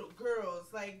empowering little girls.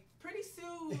 Like pretty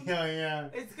soon Yeah.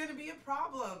 it's gonna be a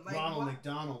problem. Like Ronald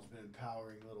McDonald's been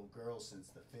empowering little girls since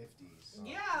the 50s.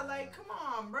 Yeah, like come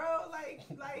on, bro. Like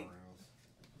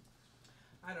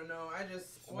I don't know. I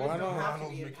just boys don't have to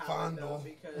be empowered though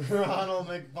because Ronald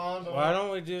McDonald. Why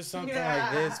don't we do something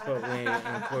like this, but we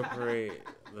incorporate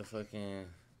the fucking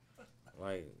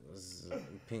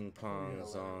ping pong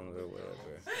song or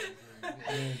whatever.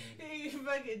 You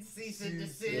fucking cease and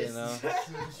desist. You know? This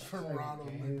is from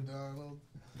Ronald McDonald.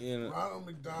 You know, Ronald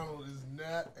McDonald is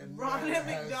Nat, and Ronald Nat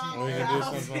McDonald we can do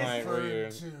something like where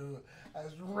you to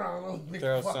as Ronald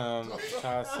throw McDonald.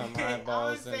 toss some Okay,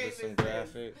 eyeballs I'm gonna into say some this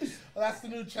graphics. That's the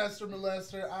new Chester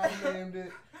molester. I named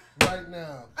it right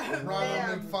now. Ronald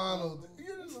Damn. McDonald.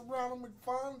 You're just a Ronald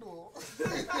McDonald.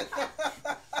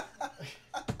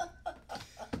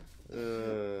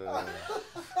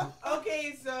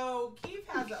 Okay, so Keith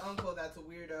has an uncle that's a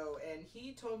weirdo, and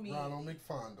he told me Ronald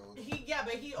McDonald. But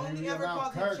he only Maybe ever about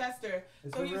called Kirk. him Chester.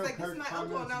 It's So the he was real like, "This is Kirk my 5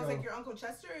 uncle," and I was minutes like, ago. "Your Uncle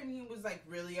Chester?" And he was like,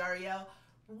 "Really, Ariel?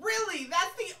 Really?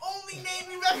 That's the only name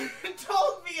you've ever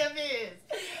told me of his.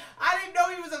 I didn't know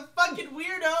he was a fucking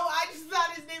weirdo. I just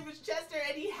thought his name was Chester,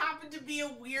 and he happened to be a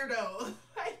weirdo."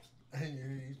 Like, And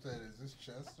you said, "Is this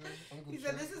Chester?" Uncle he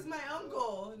said, "This Chester? is my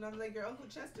uncle," and I was like, "Your Uncle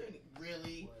Chester?" And he,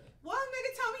 really? Well,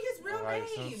 nigga, tell me his real Like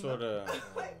name. some sort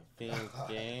of Like, themed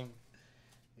game.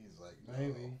 He's like,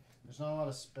 Maybe. There's not a lot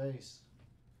of space.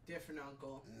 different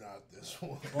uncle. Not this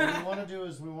one. What we want to do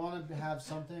is we want to have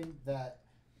something that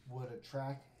would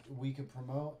attract, we could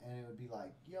promote, and it would be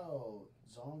like, yo,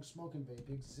 Zong Smoke and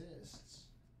Vape exists.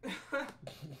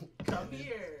 Come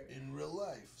here. In real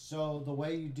life. So the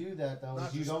way you do that, though, Not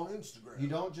is you just on don't Instagram. you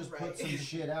don't just put Right. some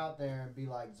shit out there and be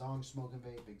like, Zong Smoke and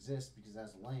Vape exists, because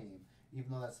that's lame,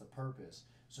 even though that's the purpose.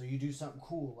 So you do something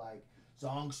cool like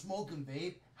Zong Smoke and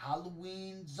Vape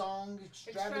Halloween Zong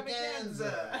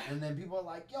Extravaganza. And then people are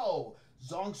like, yo,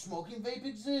 Zong Smoke and Vape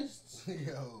exists.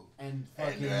 Yo. And And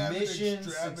fucking you have an mission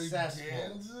successful.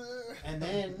 extravaganza? And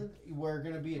then we're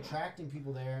going to be attracting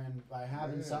people there, and by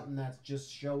having Yeah. something that's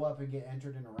just show up and get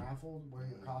entered in a raffle, wear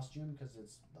your costume because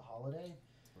it's the holiday,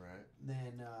 Right.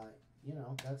 then,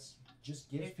 that's just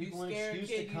gives If you people an scare a excuse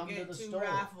kid, to come you to get the 2 store.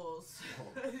 raffles.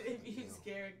 Oh. If you Yeah.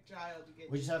 scare a child, you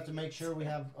get We just 2 have to make tickets. sure we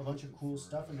have a bunch of cool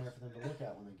stuff in there for them to look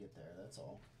at when they get there. That's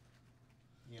all.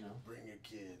 You know. Bring your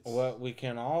kids. What we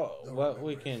can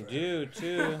do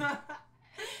too.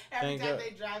 Every Think time of-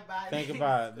 they drive by, Think they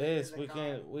about scream this. in the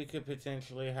car. We could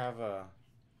potentially have a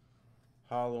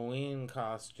Halloween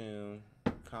costume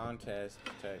contest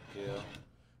type deal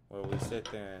where we sit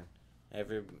there and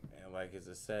it's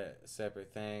a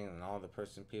separate thing, and all the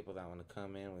people that want to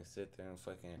come in, we sit there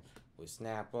and we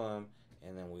snap them,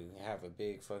 and then we have a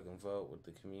big fucking vote with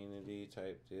the community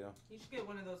type deal. You should get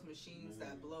one of those machines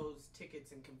that blows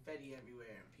tickets and confetti everywhere,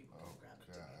 and people can grab a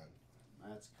ticket.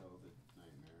 That's COVID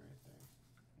nightmare right there.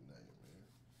 Nightmare.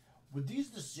 Were these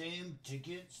the same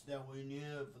tickets that were in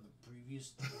here for the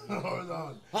previous? Hold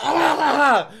on.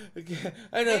 I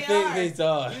don't think are. these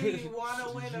are. Do you want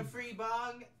to win a free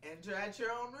bong? Enter at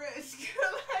your own risk.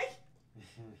 Like,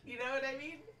 you know what I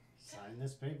mean? Sign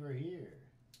this paper here.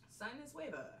 Sign this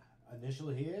waiver. Initial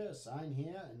here, sign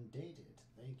here, and date it.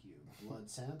 Thank you. Blood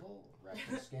sample,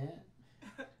 rectal scan.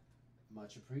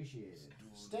 Much appreciated.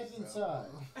 Step inside.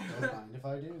 Don't mind if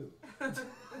I do.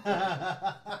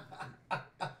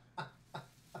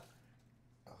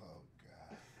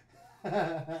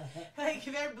 Like,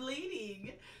 they're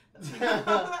bleeding.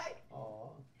 Like, Aw.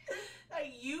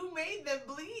 like, you made them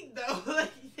bleed, though.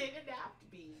 Like, they didn't have to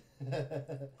be.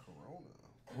 Corona.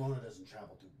 Corona doesn't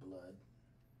travel through blood.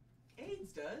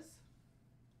 AIDS does.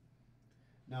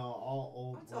 No, all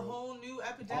old That's a world, whole new all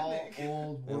epidemic.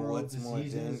 old And world what's more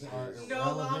diseases are dangerous? No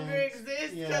irrelevant. longer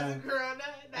exist because Yeah. of Corona.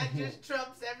 That just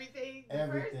trumps everything.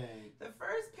 Everything. The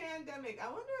first pandemic, I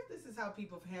wonder if this is how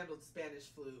people have handled Spanish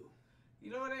flu.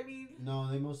 You know what I mean?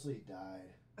 No, they mostly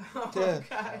died. Oh, Yeah.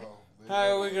 God. Oh,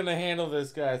 How are we gonna handle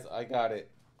this, guys? I got it.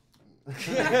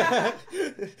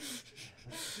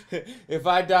 If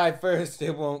I die first,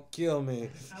 it won't kill me.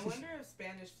 I wonder if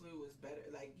Spanish flu was better.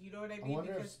 Like, you know what I I mean?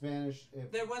 wonder if Because Spanish.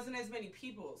 If there wasn't as many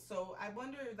people. So I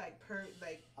wonder, like,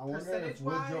 I wonder if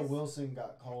percentage-wise. Woodrow Wilson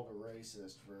got called a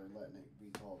racist for letting it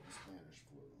be called the Spanish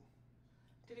flu.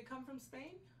 Did it come from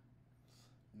Spain?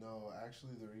 No,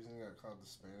 actually, the reason it got called the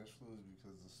Spanish flu is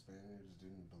because the Spaniards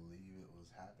didn't believe it was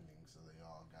happening, so they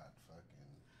all got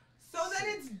fucking. So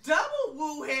then it's double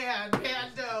Wuhan,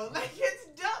 Pando. Like, it's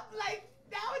double. Like,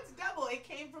 now it's double. It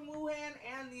came from Wuhan,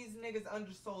 and these niggas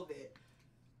undersold it.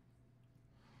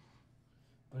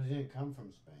 But it didn't come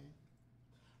from Spain.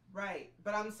 Right,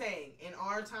 but I'm saying in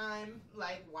our time,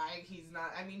 like, why he's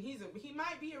not? I mean, he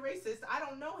might be a racist. I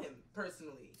don't know him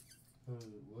personally. Who,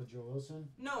 Woodrow Wilson?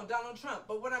 No, Donald Trump.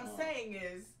 But what I'm Oh. saying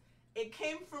is, it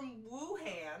came from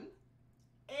Wuhan,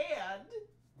 and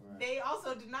Right. they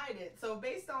also denied it. So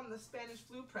based on the Spanish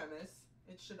flu premise,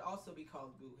 it should also be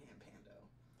called Wuhan Pando,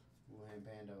 Wuhan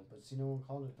Pando. But see, no one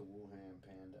called it the Wuhan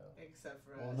Pando. except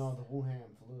for Well, us. no, the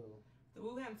Wuhan flu. The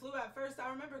Wuhan flu at first, I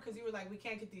remember because you were like, we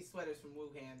can't get these sweaters from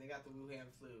Wuhan. They got the Wuhan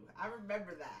flu. I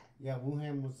remember that. Yeah,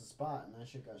 Wuhan was the spot, and that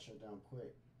shit got shut down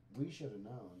quick. We should have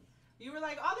known. You were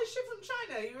like, all this shit from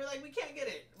China. You were like, we can't get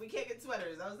it. We can't get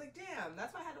sweaters. I was like, damn.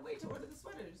 That's why I had to wait to order the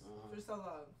sweaters for so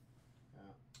long. Yeah.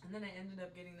 And then I ended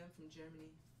up getting them from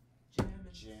Germany.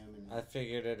 Jamming. I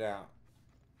figured it out.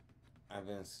 I've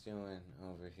been stewing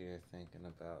over here thinking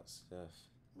about stuff.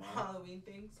 Halloween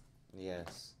things.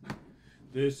 Yes.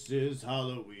 This is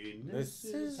Halloween. This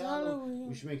is Halloween.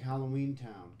 We should make Halloween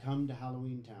Town. Come to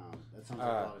Halloween Town. That sounds like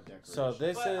a lot of decorations. So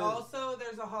this But is. also,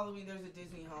 there's a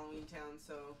Disney Halloween town,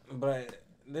 so. But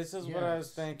this is what I was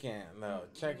Yes. thinking. No,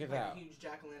 check it like out. A huge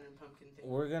jack-o'-lantern pumpkin thing.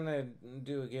 We're gonna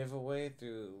do a giveaway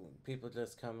through people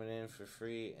just coming in for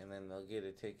free, and then they'll get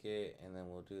a ticket, and then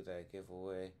we'll do that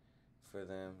giveaway for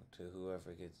them to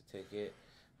whoever gets a ticket.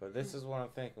 But this is what I'm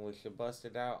thinking. We should bust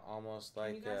it out almost Can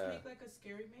like you guys make like a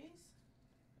scary maze?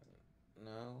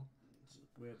 no,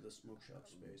 We have the smoke shop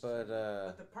space. but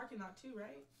But the parking lot too,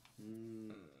 right?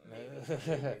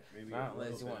 Maybe not a unless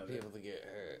little you bit want of it. people to get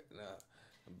hurt. No,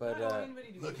 I but don't want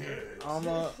anybody to Look get here. hurt.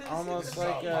 almost It's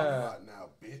like all hot now,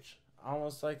 bitch.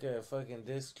 almost like a fucking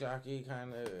disc jockey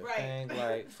kind of Right. thing,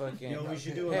 like fucking. You know, we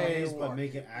should do a Hey, maze, but what-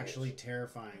 make it actually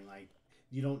terrifying. Like,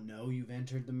 you don't know you've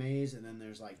entered the maze, and then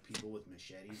there's like people with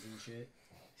machetes and shit.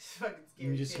 It's fucking You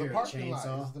scary. just shit. The hear a parking lot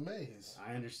chainsaw. is the maze.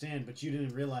 I understand, but you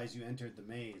didn't realize you entered the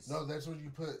maze. No, that's what you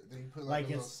put. Then you put Like like, a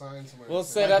little it's- sign somewhere. We'll that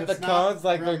says- set Like up the it's not cones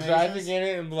like real they're driving mazes? in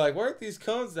it and be like, where are these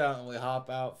cones out? And we hop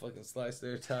out, fucking slice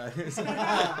their tires.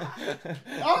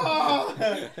 Oh!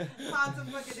 Lots of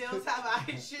fucking Dills have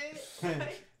eye shit.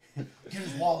 Like, Get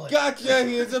his wallet. Gotcha,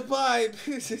 here's a pipe.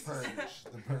 Purge. The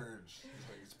purge.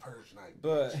 It's purge night.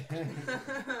 But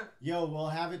Yo, we'll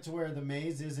have it to where the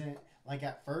maze isn't like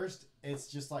at first it's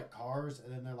just like cars,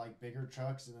 and then they're like bigger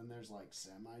trucks, and then there's like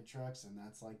semi trucks, and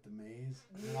that's like the maze.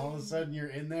 And then all of a sudden you're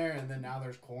in there, and then now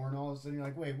there's corn. All of a sudden you're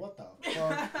like, wait, what the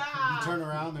fuck? You turn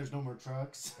around, there's no more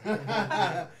trucks.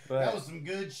 That was some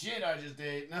good shit I just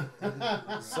ate.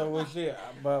 so we should.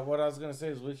 But what I was gonna say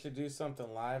is we should do something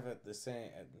live at the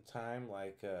time.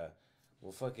 Like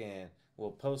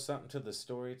we'll post something to the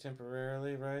story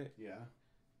temporarily, right? Yeah.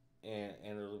 And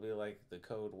it'll be like the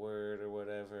code word or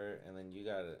whatever, and then you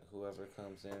gotta whoever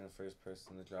comes in, the first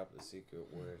person to drop the secret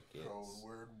word gets Code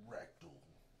word rectal.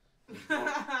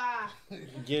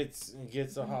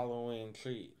 gets a Halloween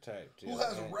treat type deal. Who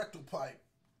has a And- rectal pipe?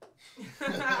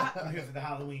 I'm here for the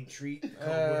Halloween treat.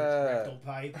 Rectal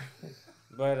pipe.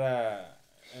 But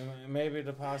and maybe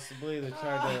to possibly to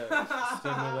try to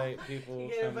stimulate people You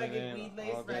get a coming fucking in weed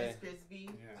all lace day, Rice Krispie.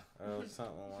 Yeah. or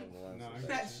something along the lines No, of I that.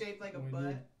 That's shaped like a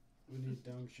butt. We need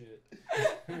dumb shit.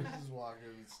 Just walk in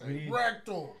and We say need-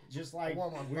 rectal. Just like I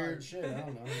want my weird pipe. shit. I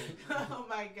don't know. Oh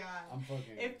my god. I'm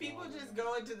fucking. If people oh, just man.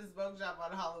 go into the smoke shop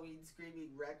on Halloween screaming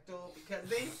rectal because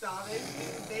they saw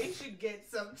this, they should get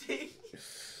something.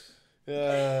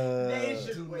 They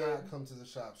should Do win. not come to the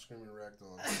shop screaming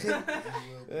rectal. You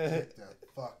will be kicked the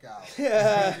fuck out.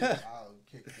 I'll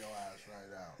kick your ass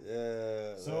right out.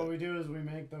 Yeah. So what we do is we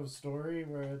make those story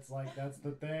where it's like that's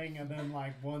the thing, and then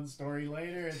like one story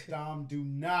later it's Dom, do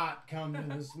not come to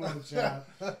the smoke shop.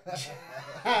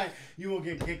 You will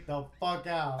get kicked the fuck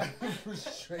out.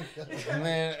 Straight up.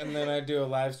 And then I do a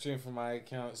live stream from my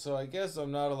account, so I guess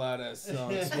I'm not allowed to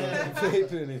smoke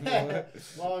vape anymore.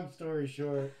 Long story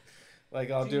short. Like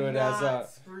I'll do it as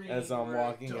I'm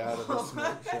walking out of the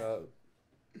smoke shop.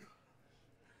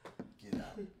 Get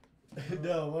out.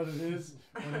 No, what it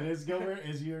is, Gilbert,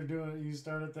 is you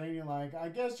start a thing, you're like, I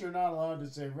guess you're not allowed to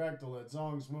say rectal at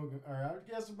song smoking, or I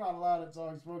guess I'm not allowed at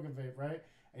song smoking vape, right?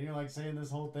 And you're like saying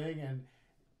this whole thing, and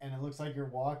it looks like you're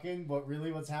walking, but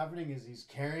really what's happening is he's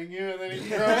carrying you, and then he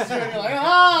throws you, and you're like,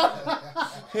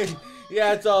 ah!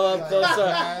 Yeah, it's all up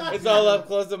close. It's all up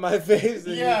close to my face.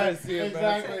 And Yeah, you can see it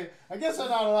exactly. I guess I'm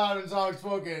not allowed in song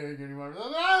smoking anymore.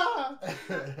 Ah! I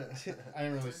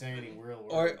didn't really say any real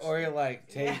words. Or he like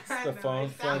takes the phone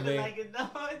from me. It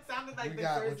sounded like the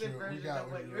person version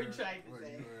of what you were trying to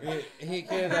say. He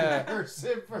could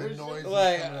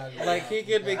Like like he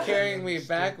could be carrying me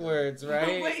backwards,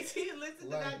 right? Wait till you listen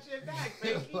to that shit back,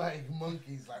 baby. Like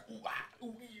monkeys, like.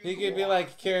 He could be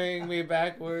like carrying me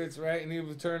backwards, right? And he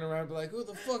would turn around and be like, "Who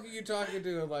the fuck are you talking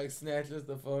to?" And like snatches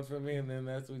the phone from me, and then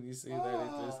that's when you see that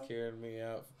he's just carrying me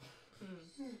out.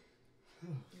 You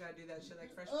gotta do that shit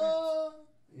like Fresh Prince.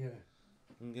 Yeah.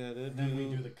 Gotta And then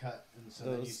we do the cut, and so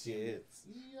then you those see. skits.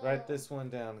 Write this one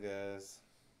down, guys.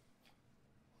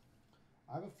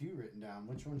 I have a few written down.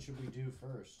 Which one should we do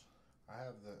first? I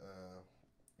have the.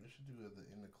 We should do the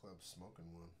in the club smoking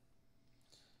one.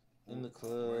 In the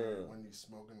club. When you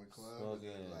smoke in the club, Smoking.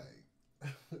 and then like,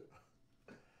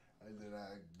 and then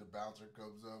the bouncer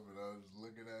comes up and I was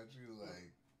looking at you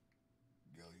like,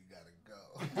 yo, you gotta go.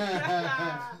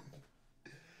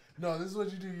 No, this is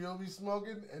what you do. You'll be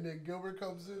smoking, and then Gilbert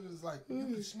comes in and is like, you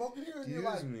be smoking here? And you're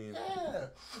like, yeah.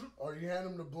 Or you hand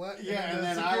him the blunt. Yeah, and the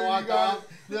then I security walk guard, off.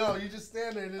 No, you just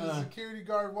stand there, and then the security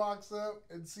guard walks up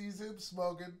and sees him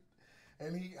smoking,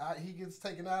 and he gets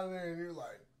taken out of there, and you're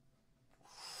like,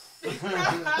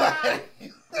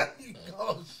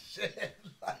 oh shit!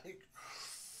 Like,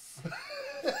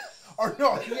 or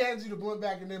no, he hands you the blunt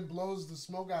back and then blows the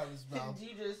smoke out of his mouth. You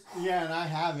just Yeah, and I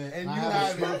have it. And I you haven't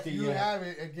have smoked it. it You yet. have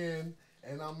it again,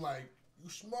 and I'm like, you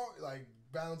smoke, like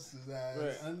bounce his ass.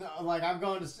 Right. And like I'm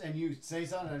going to, and you say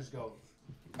something, and I just go.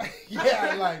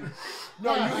 Yeah, like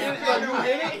no, you hit it, like, you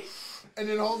hit it, and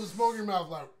then hold the smoke in your mouth,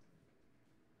 like.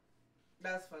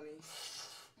 That's funny.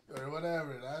 Or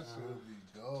whatever, that should be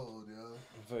gold, yo.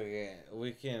 But yeah,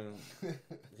 we can,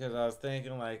 because I was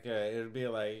thinking like it'd be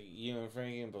like you and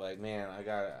Frankie, but like, man, I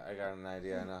got an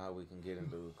idea. I know how we can get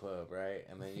into the club, right?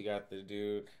 And then you got the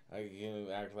dude, like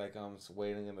you act like I'm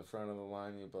waiting in the front of the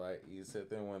line. You be like, you sit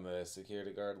there when the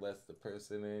security guard lets the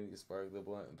person in, you spark the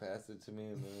blunt and pass it to me,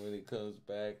 and then when he comes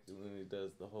back, and then he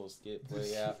does the whole skit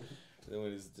play out. Then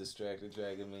when he's distracted,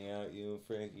 dragging me out, you and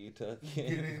Frankie talking. Get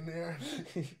in there,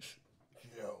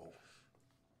 yo.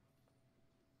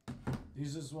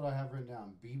 This is what I have written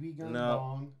down. BB gun No.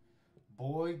 bong.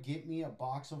 Boy, get me a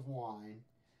box of wine.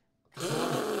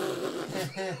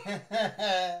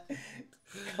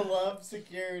 Club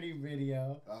security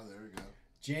video. Oh, there we go.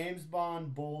 James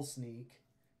Bond bull sneak.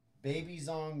 Baby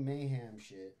Zong mayhem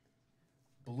shit.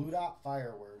 Blue Dot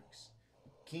fireworks.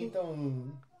 Quinto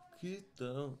Un.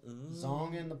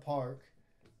 Zong in the park.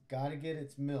 Gotta get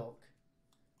its milk.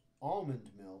 Almond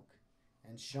milk.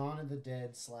 And Shaun of the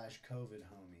Dead / COVID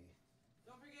homie.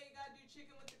 Don't forget you gotta do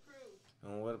chicken with the crew.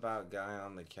 And what about Guy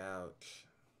on the Couch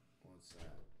What's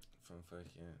that? from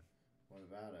fucking? What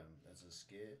about him? That's a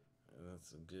skit.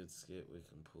 That's a good skit we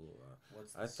can pull out.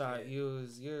 What's the I thought skit? you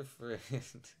was your friend.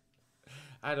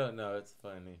 I don't know. It's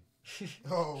funny.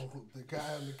 Oh, the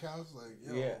guy on the couch, like,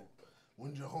 yo, Yeah.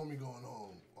 when's your homie going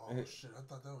home? Oh shit, I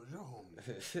thought that was your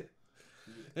homie.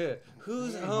 Yeah.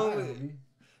 Who's Hey, my homie?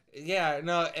 Yeah,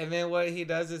 no, and then what he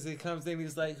does is he comes in,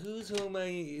 he's like, whose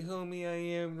homie I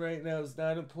am right now is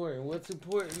not important. What's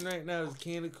important right now is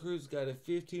Kanna Krew's got a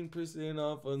 15%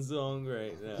 off on Zong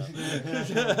right now.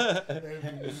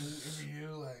 If you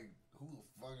like, who the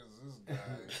fuck is this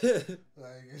guy?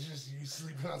 Like, it's just you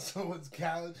sleeping on someone's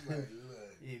couch, like,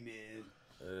 look, Hey,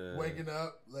 man. waking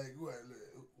up, like, what?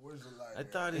 Look, where's the light? I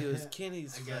thought he was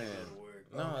Kenny's I gotta friend. go to work.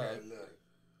 No, Okay, look.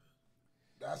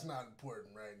 That's not important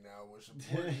right now. What's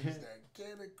important is that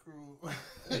Kanna Krew.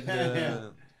 There you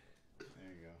go.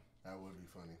 That would be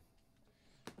funny.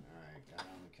 Alright, got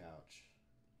on the couch.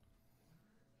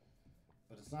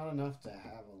 But it's It's not enough to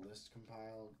have a list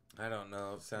compiled. I don't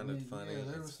know. It sounded funny. Yeah,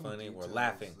 there It's was some funny. We're details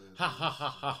laughing. that- Ha ha ha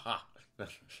ha ha.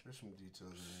 There's some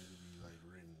details that need to be like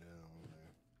written down.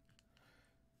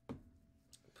 Man.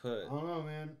 Put. I don't know,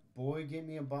 man. Boy, get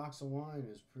me a box of wine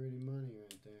is pretty money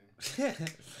right there.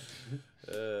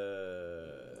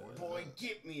 Boy,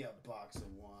 get me a box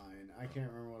of wine. I can't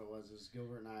remember what it was. It was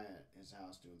Gilbert and I at his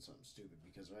house doing something stupid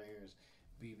because right here is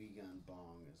BB gun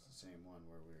bong is the same one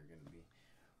where we were going to be.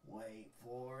 Wait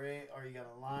for it, or you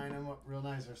gotta line them up real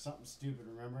nice, or something stupid,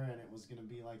 remember? And it was gonna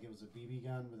be like it was a BB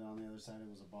gun, but then on the other side it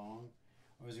was a bong.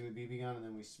 Or it was gonna be a BB gun, and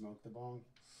then we smoked the bong.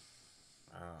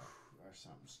 Or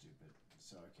something stupid.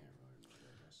 So I can't really remember,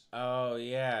 I guess. Oh,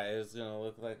 yeah. It was going to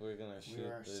look like we were going to shoot. We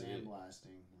were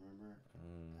sandblasting, remember?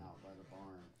 Out by the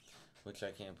barn. Which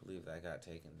I can't believe that got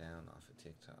taken down off of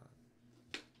TikTok.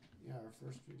 Yeah, our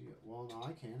first video. Well, no,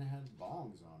 I can't. It had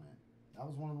bongs on it. That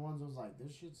was one of the ones that was like,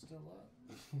 this shit's still up.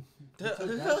 They took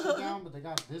that shit down, but they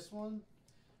got this one.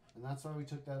 And that's why we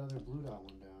took that other Blue Dot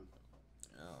one down.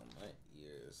 Oh, my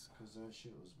ears. Because that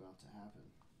shit was about to happen.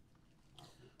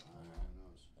 Who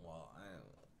knows? Well, I am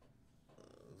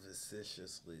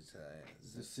viciously tired.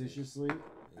 Viciously?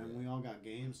 Yeah. And we all got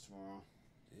games tomorrow.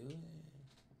 Do we?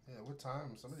 Yeah, what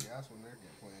time? Somebody asked when they're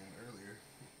playing earlier.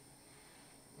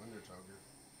 Undertoker.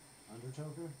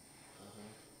 Undertoker?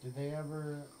 Did they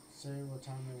ever say what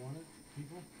time they wanted,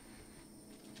 people?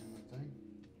 In the thing?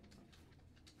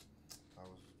 I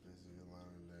was busy a lot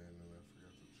of the day and then I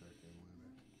forgot to check in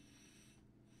later.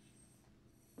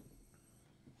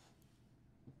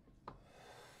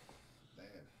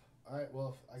 Bad. Alright,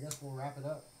 well, I guess we'll wrap it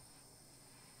up.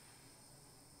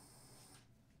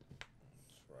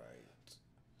 That's right.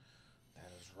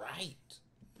 That is right.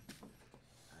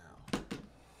 Ow.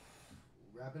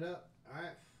 Wrap it up.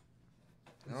 Alright.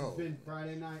 This has been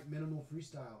Friday Night Minimal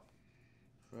Freestyle.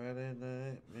 Friday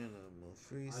night minimal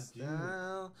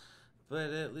freestyle.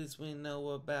 But at least we know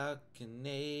about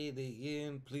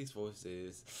Canadian police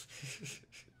forces.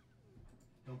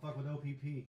 Don't fuck with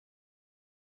OPP.